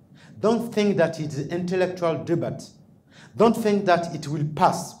 Don't think that it's an intellectual debate. Don't think that it will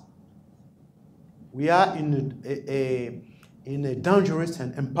pass. We are in a dangerous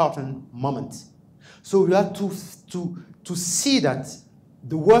and important moment. So we have to see that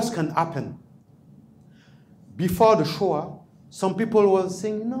the worst can happen. Before the Shoah, some people were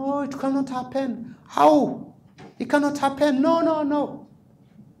saying, no, it cannot happen. How? It cannot happen. No, no, no.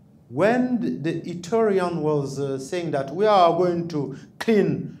 When the Historian was saying that we are going to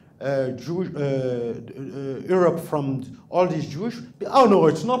clean Europe from all these Jewish. Oh no,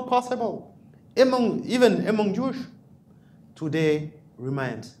 it's not possible. Even among Jews, today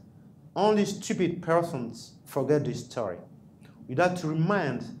remains only stupid persons forget this story. We have to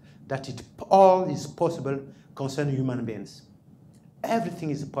remind that it all is possible concerning human beings.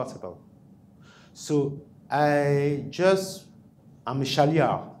 Everything is possible. So I'm a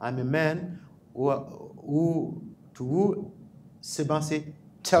shaliar. I'm a man who Sebastian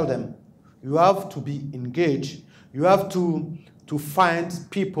tell them, you have to be engaged. You have to find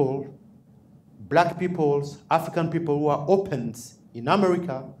people, black peoples, African people who are open in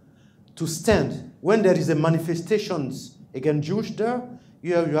America to stand. When there is a manifestations against Jews there,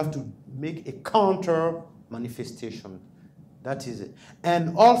 you have to make a counter manifestation. That is it.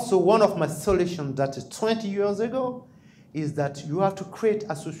 And also one of my solutions that is 20 years ago is that you have to create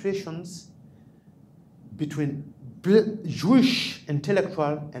associations between Jewish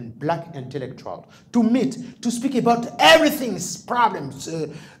intellectual and black intellectual to meet, to speak about everything's problems,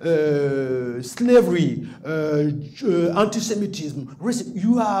 slavery, anti-Semitism.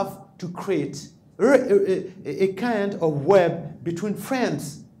 You have to create a kind of web between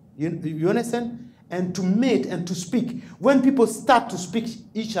friends, you understand? And to meet and to speak. When people start to speak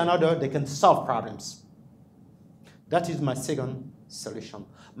each another, they can solve problems. That is my second solution.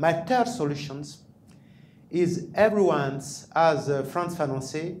 My third solution is everyone's, as Frantz Fanon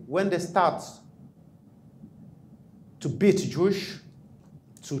say, when they start to beat Jewish,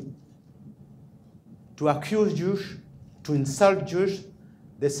 to accuse Jewish, to insult Jewish,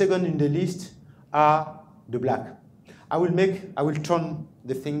 the second in the list are the black. I will turn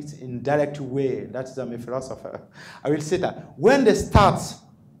the things in direct way. That's I'm a philosopher. I will say that when they start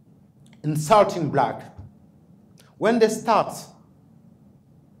insulting black, when they start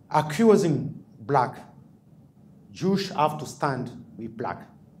accusing black, Jews have to stand with black.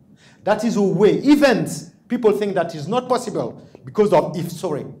 That is a way. Even people think that is not possible because of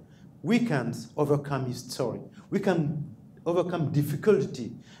history. We can overcome history. We can overcome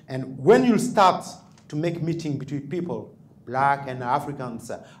difficulty. And when you start to make meeting between people, black and Africans,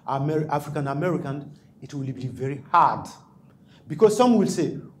 African American, it will be very hard. Because some will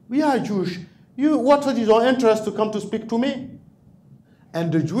say, we are Jewish. What is your interest to come to speak to me?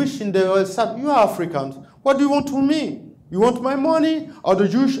 And the Jewish in the other side, you are Africans. What do you want from me? You want my money? Or the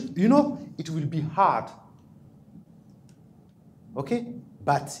Jewish, it will be hard. Okay?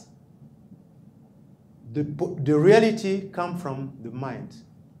 But the reality comes from the mind.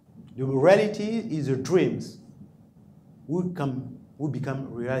 The reality is the dreams who become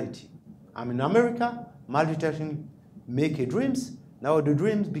reality. I'm in America, multitasking make a dreams. Now the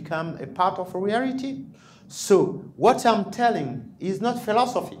dreams become a part of a reality. So what I'm telling is not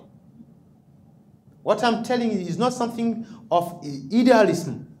philosophy. What I'm telling is not something of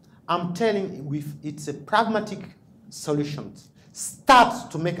idealism. I'm telling it's a pragmatic solution. Start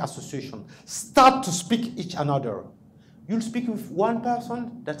to make association. Start to speak each another. You'll speak with one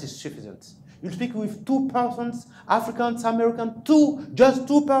person, that is sufficient. You'll speak with two persons, Africans, Americans, just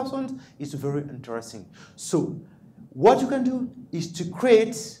two persons, it's very interesting. So what you can do is to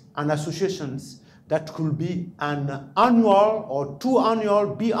create an association that could be an annual or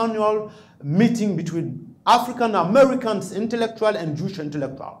biannual meeting between African Americans intellectual and Jewish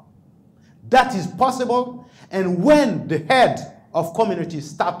intellectual. That is possible, and when the head of communities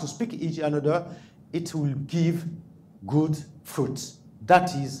start to speak each another, it will give good fruits.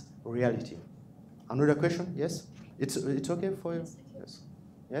 That is reality. Another question? Yes? It's okay for you? Yes.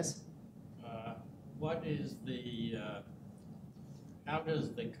 Yes? What is how does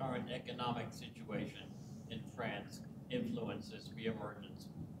the current economic situation in France influence this reemergence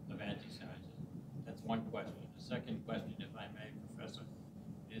of anti-Semitism? That's one question. The second question, if I may, Professor,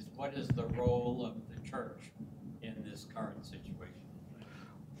 is what is the role of the church in this current situation?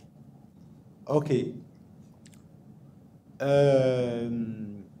 Okay.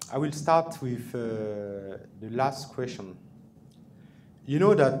 I will start with the last question. You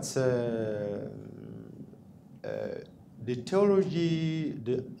know that the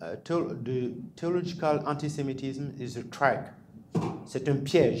theological anti-Semitism is a trap. C'est un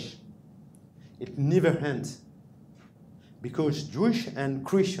piège. It never ends. Because Jewish and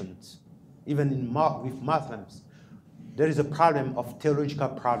Christians, even with Muslims, there is a problem of theological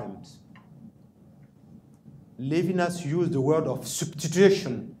problems. Levinas used the word of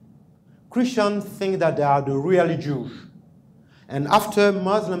substitution. Christians think that they are the real Jews. And after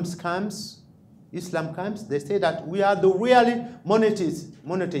Muslims comes, Islam comes, they say that we are the real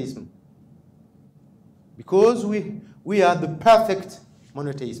monotheism. Because we are the perfect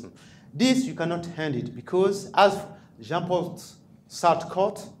monotheism. This you cannot hand it because as Jean-Paul Sartre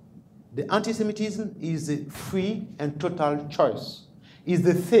quote, The anti-Semitism is a free and total choice. Is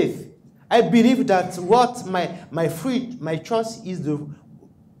the faith. I believe that what my choice is the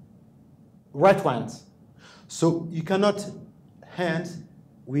right one. So you cannot hand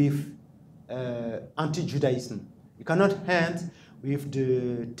with anti-Judaism. You cannot hand with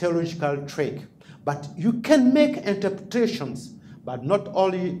the theological trick. But you can make interpretations, but not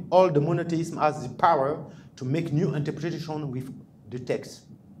only all the monotheism has the power to make new interpretation with the text.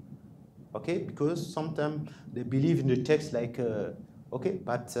 Okay, because sometimes they believe in the text like, okay,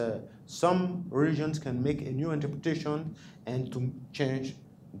 but some religions can make a new interpretation and to change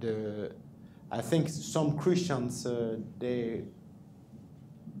the, I think some Christians, they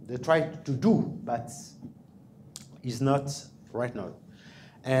try to do, but it's not right now.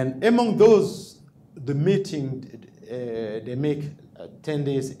 And among those, the meeting they make 10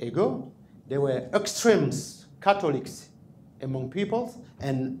 days ago, there were extremes Catholics among people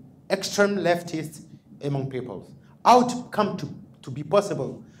and extreme leftists among people. How it come to be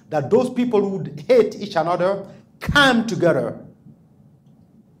possible that those people who would hate each another come together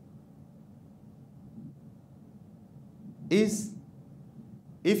is,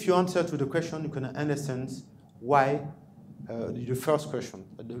 if you answer to the question, you can understand why your first questions.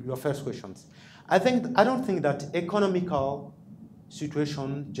 I don't think that economical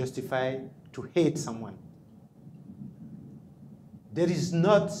situation justify to hate someone. There is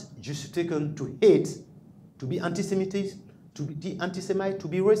not justification to hate, to be anti-Semitic, to be anti-Semite, to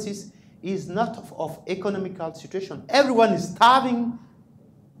be racist, is not of economical situation. Everyone is starving.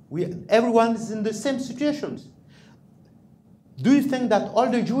 Everyone is in the same situations. Do you think that all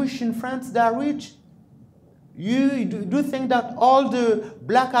the Jewish in France, they are rich? Do you think that all the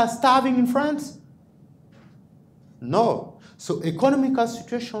black are starving in France? No. So economical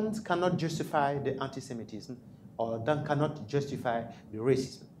situations cannot justify the anti-Semitism, or that cannot justify the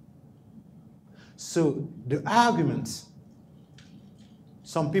racism. So the argument,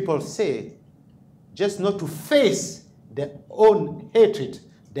 some people say, just not to face their own hatred,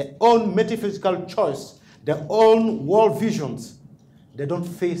 their own metaphysical choice, their own world visions, they don't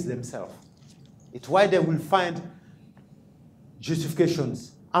face themselves. It's why they will find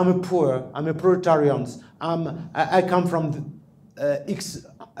justifications. I'm a poor, I'm a proletarian, I come from X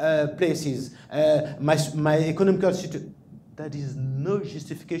places, my economical situation. That is no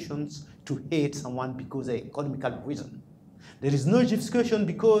justifications to hate someone because of economical reason. There is no justification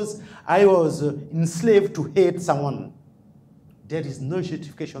because I was enslaved to hate someone. There is no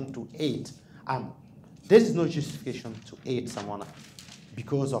justification to hate. There is no justification to hate someone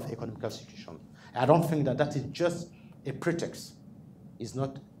because of economical situation. I don't think that that is just a pretext. It's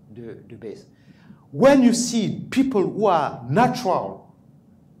not the base. When you see people who are natural,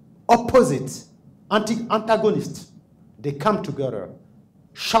 opposite, antagonists, they come together,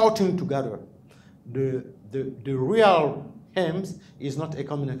 shouting together. The real aim is not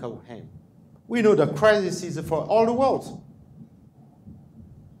economical aim. We know the crisis is for all the world.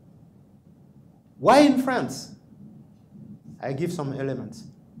 Why in France? I give some elements.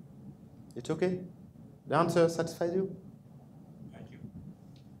 It's okay? The answer satisfies you? Thank you.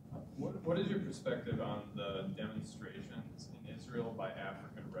 What is your perspective on the demonstrations in Israel by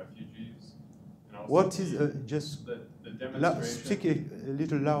African refugees? And also What is just the demonstration? Speak a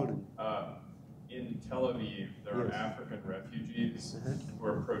little louder. In Tel Aviv, there are African refugees who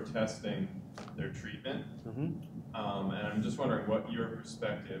are protesting their treatment. And I'm just wondering what your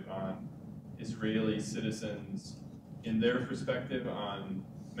perspective on Israeli citizens, in their perspective on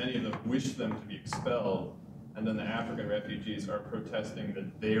many of them wish them to be expelled, and then the African refugees are protesting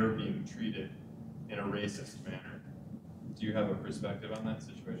that they're being treated in a racist manner. Do you have a perspective on that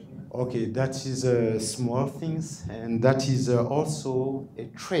situation? Okay, that is small things, and that is also a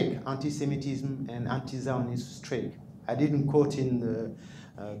trait, anti-Semitism and anti-Zionist trait. I didn't quote in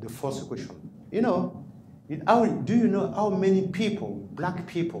the first question. You know, do you know how many people, black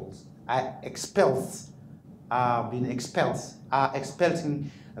people, are expelled, are expelling,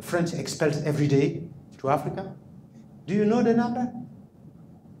 French expelled every day to Africa? Do you know the number?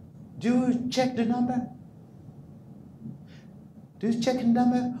 Do you check the number? Do you check the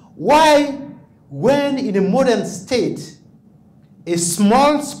number? Why, when in a modern state, a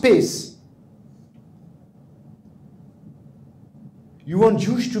small space, you want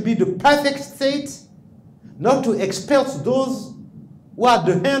Jews to be the perfect state, not to expel those who are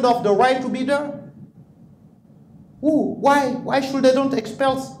the hand of the right to be there? Who? Why should they don't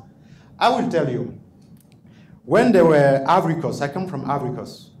expel? I will tell you. When there were Ivory Coast, I come from Ivory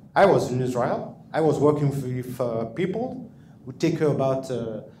Coast. I was in Israel. I was working with people who take care about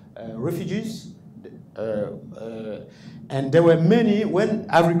refugees. And there were many, when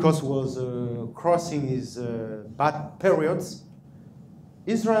Ivory Coast was crossing his bad periods,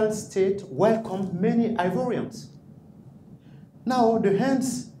 Israel state welcomed many Ivorians. Now the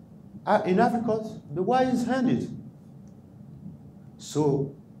hands are in Ivory Coast, the way is handed.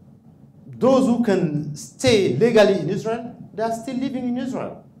 So those who can stay legally in Israel, they are still living in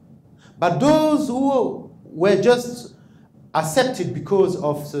Israel. But those who were just accepted because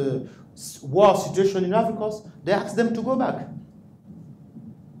of the war situation in Ivory Coast, they asked them to go back.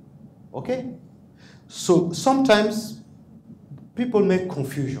 Okay? So sometimes people make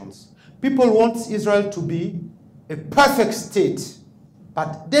confusions. People want Israel to be a perfect state,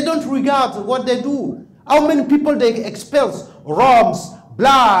 but they don't regard what they do. How many people they expel? Roms,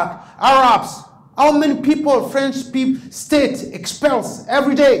 black, Arabs. How many people French people state expels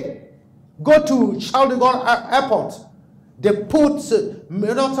every day? Go to Charles de Gaulle airport. They put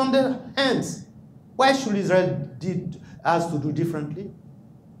murders on their hands. Why should Israel has to do differently?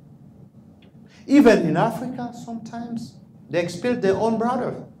 Even in Africa, sometimes they expel their own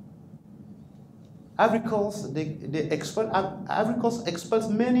brothers. Ivory Coast, Ivory Coast expels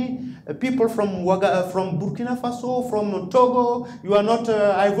many people from Burkina Faso, from Togo. You are not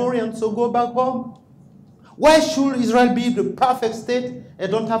Ivorian, so go back home. Why should Israel be the perfect state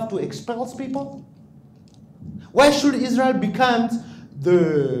and don't have to expel people? Why should Israel become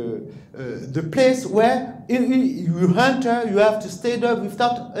the place where you enter, you have to stay there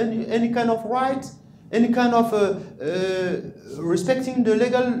without any kind of right, any kind of respecting the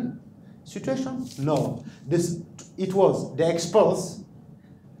legal situation? No. It was the expulsed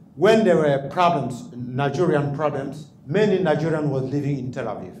when there were problems, Nigerian problems. Many Nigerians was living in Tel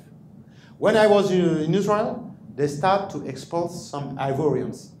Aviv. When I was in Israel, they start to expel some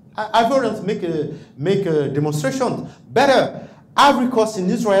Ivorians. Ivorians make a demonstration. Better, Ivory Coast in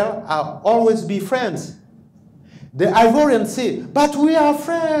Israel are always be friends. The Ivorians say, but we are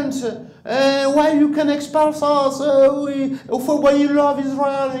friends. Why you can expel us? When you love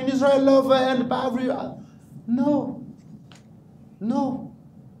Israel, and Israel love and everyone. No. No.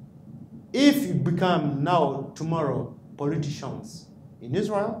 If you become now, tomorrow, politicians in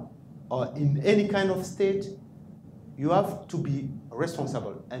Israel or in any kind of state, you have to be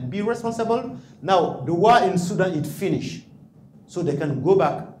responsible. And be responsible. Now, the war in Sudan is finished. So they can go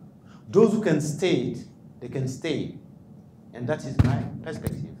back. Those who can stay, they can stay. And that is my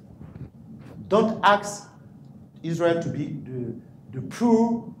perspective. Don't ask Israel to be the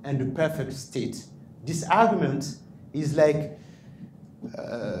pure and the perfect state. This argument is like,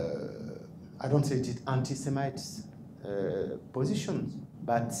 I don't say it is anti-Semite position,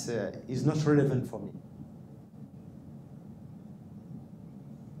 but it's not relevant for me.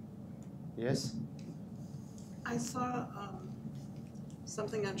 Yes? I saw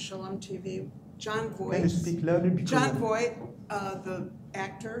something on Shalom TV. John Voight. Can you speak louder? John Voight, the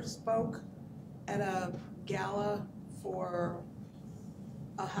actor, spoke at a gala for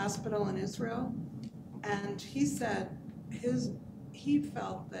a hospital in Israel, and he said he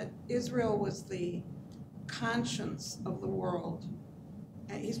felt that Israel was the conscience of the world,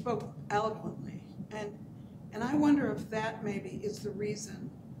 and he spoke eloquently. And I wonder if that maybe is the reason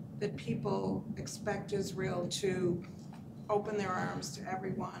that people expect Israel to open their arms to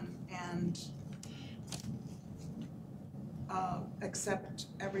everyone and accept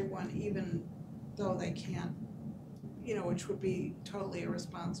everyone, even though they can't, which would be totally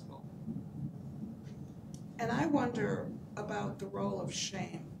irresponsible. And I wonder about the role of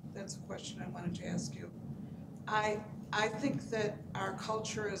shame. That's a question I wanted to ask you. I think that our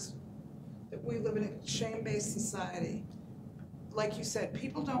culture is that we live in a shame-based society. Like you said,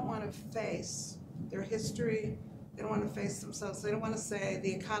 people don't want to face their history. They don't want to face themselves. They don't want to say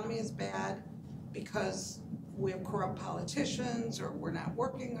the economy is bad because we have corrupt politicians or we're not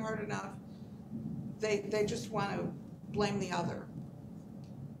working hard enough. They just want to blame the other.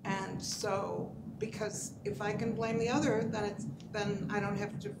 And so, because if I can blame the other, then I don't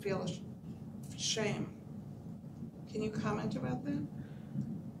have to feel shame. Can you comment about that?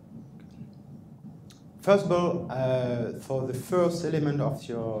 First of all, for the first element of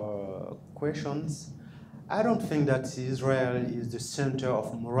your questions, I don't think that Israel is the center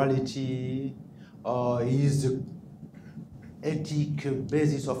of morality or is the ethic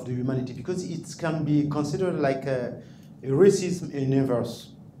basis of the humanity, because it can be considered like a racism in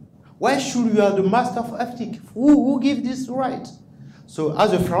universe. Why should you are the master of ethics? Who give this right? So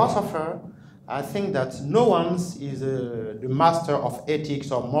as a philosopher, I think that no one is the master of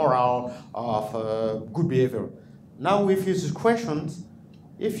ethics or moral of good behavior. Now with his questions,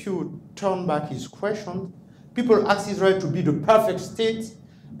 if you turn back his question, people ask Israel to be the perfect state,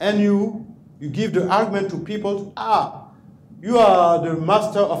 and you you give the argument to people, you are the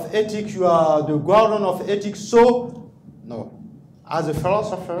master of ethics, you are the guardian of ethics, so, no. As a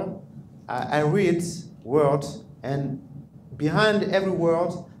philosopher, I read words, and behind every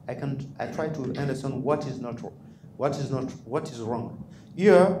word, I try to understand what is not wrong, what is wrong.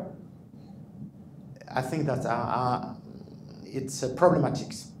 Here, I think that it's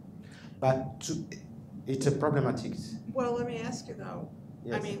problematic, but it's a problematic. Well, let me ask you though.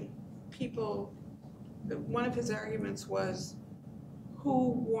 Yes. I mean, one of his arguments was,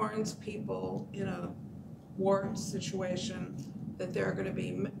 who warns people in a war situation that there are going to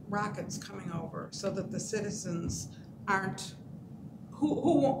be rockets coming over, so that the citizens aren't.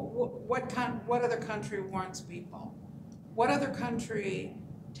 What other country warns people? What other country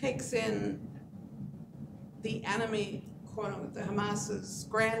takes in the enemy, quote unquote, the Hamas's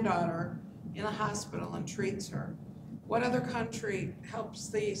granddaughter in a hospital and treats her? What other country helps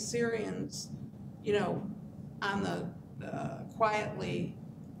the Syrians, on the quietly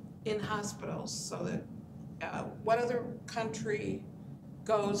in hospitals, so that what other country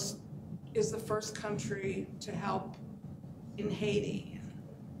is the first country to help in Haiti?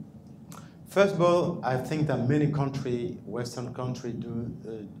 First of all, I think that many Western countries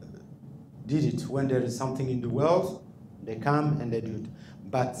did it. When there is something in the world, they come and they do it.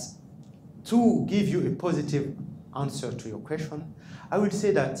 But to give you a positive answer to your question, I would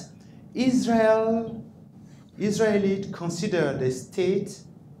say that Israelis consider the state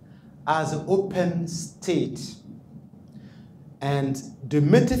as an open state. And the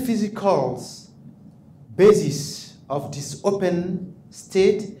metaphysical basis of this open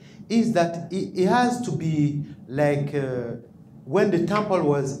state is that it has to be like when the temple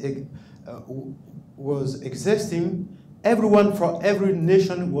was existing, everyone from every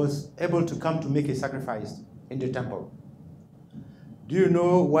nation was able to come to make a sacrifice in the temple. Do you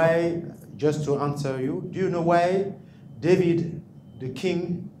know why, just to answer you, do you know why David, the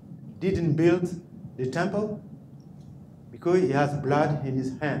king, didn't build the temple? Because he has blood in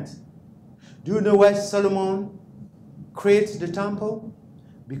his hands. Do you know why Solomon created the temple?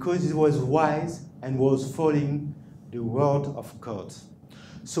 Because he was wise and was following the word of God.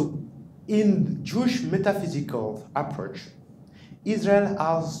 So in Jewish metaphysical approach, Israel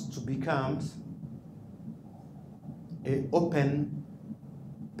has to become an open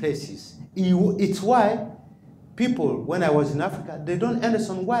places. It's why people, when I was in Africa, they don't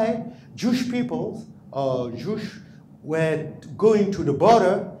understand why Jewish people or Jewish were going to the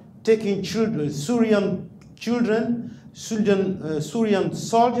border, taking children, Syrian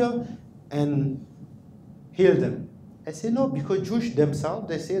soldiers, and heal them. I say no, because Jewish themselves,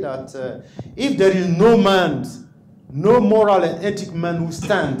 they say that if there is no man, no moral and ethic man who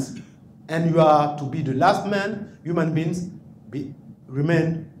stands, and you are to be the last man, human beings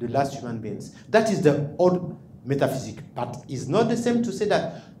remain the last human beings. That is the old metaphysics. But it's not the same to say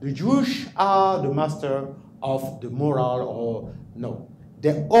that the Jewish are the master of the moral, or no.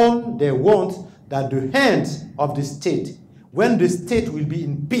 They want that the hand of the state, when the state will be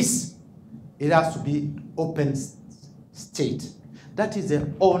in peace, it has to be open state. That is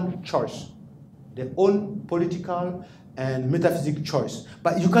their own choice, their own political and metaphysical choice.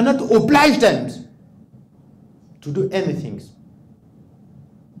 But you cannot oblige them to do anything.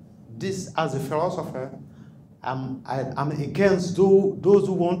 This, as a philosopher, I'm against those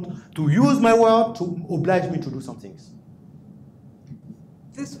who want to use my word to oblige me to do some things.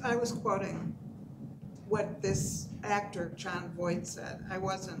 I was quoting what this actor, John Voight, said. I'm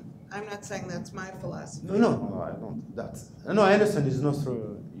not saying that's my philosophy. No, I don't. I understand it's not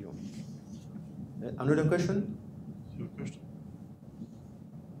through you. Another question? Your question.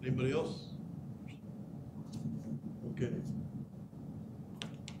 Anybody else? Okay.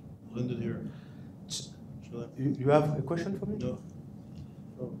 We'll end it here. You have a question for me? No.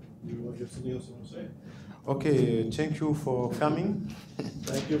 Oh, you have something else you want to say? Okay, thank you for coming.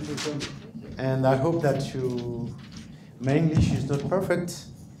 Thank you for coming. And I hope that my English is not perfect.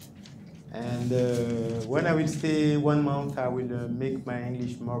 And when I will stay 1 month, I will make my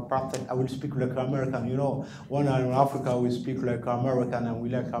English more perfect. I will speak like American, When I'm in Africa, we speak like American, and we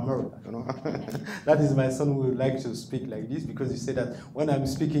like America, That is my son who would like to speak like this, because he said that when I'm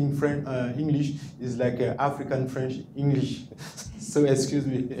speaking French, English is like African French English. So excuse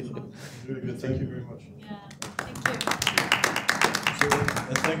me. Very good. Thank you very much. Yeah, thank you.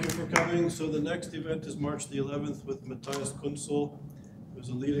 And thank you for coming. So the next event is March the 11th with Matthias Kunzel, who's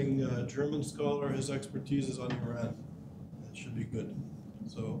a leading German scholar. His expertise is on Iran. It should be good.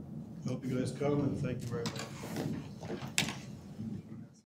 So I hope you guys come, and thank you very much.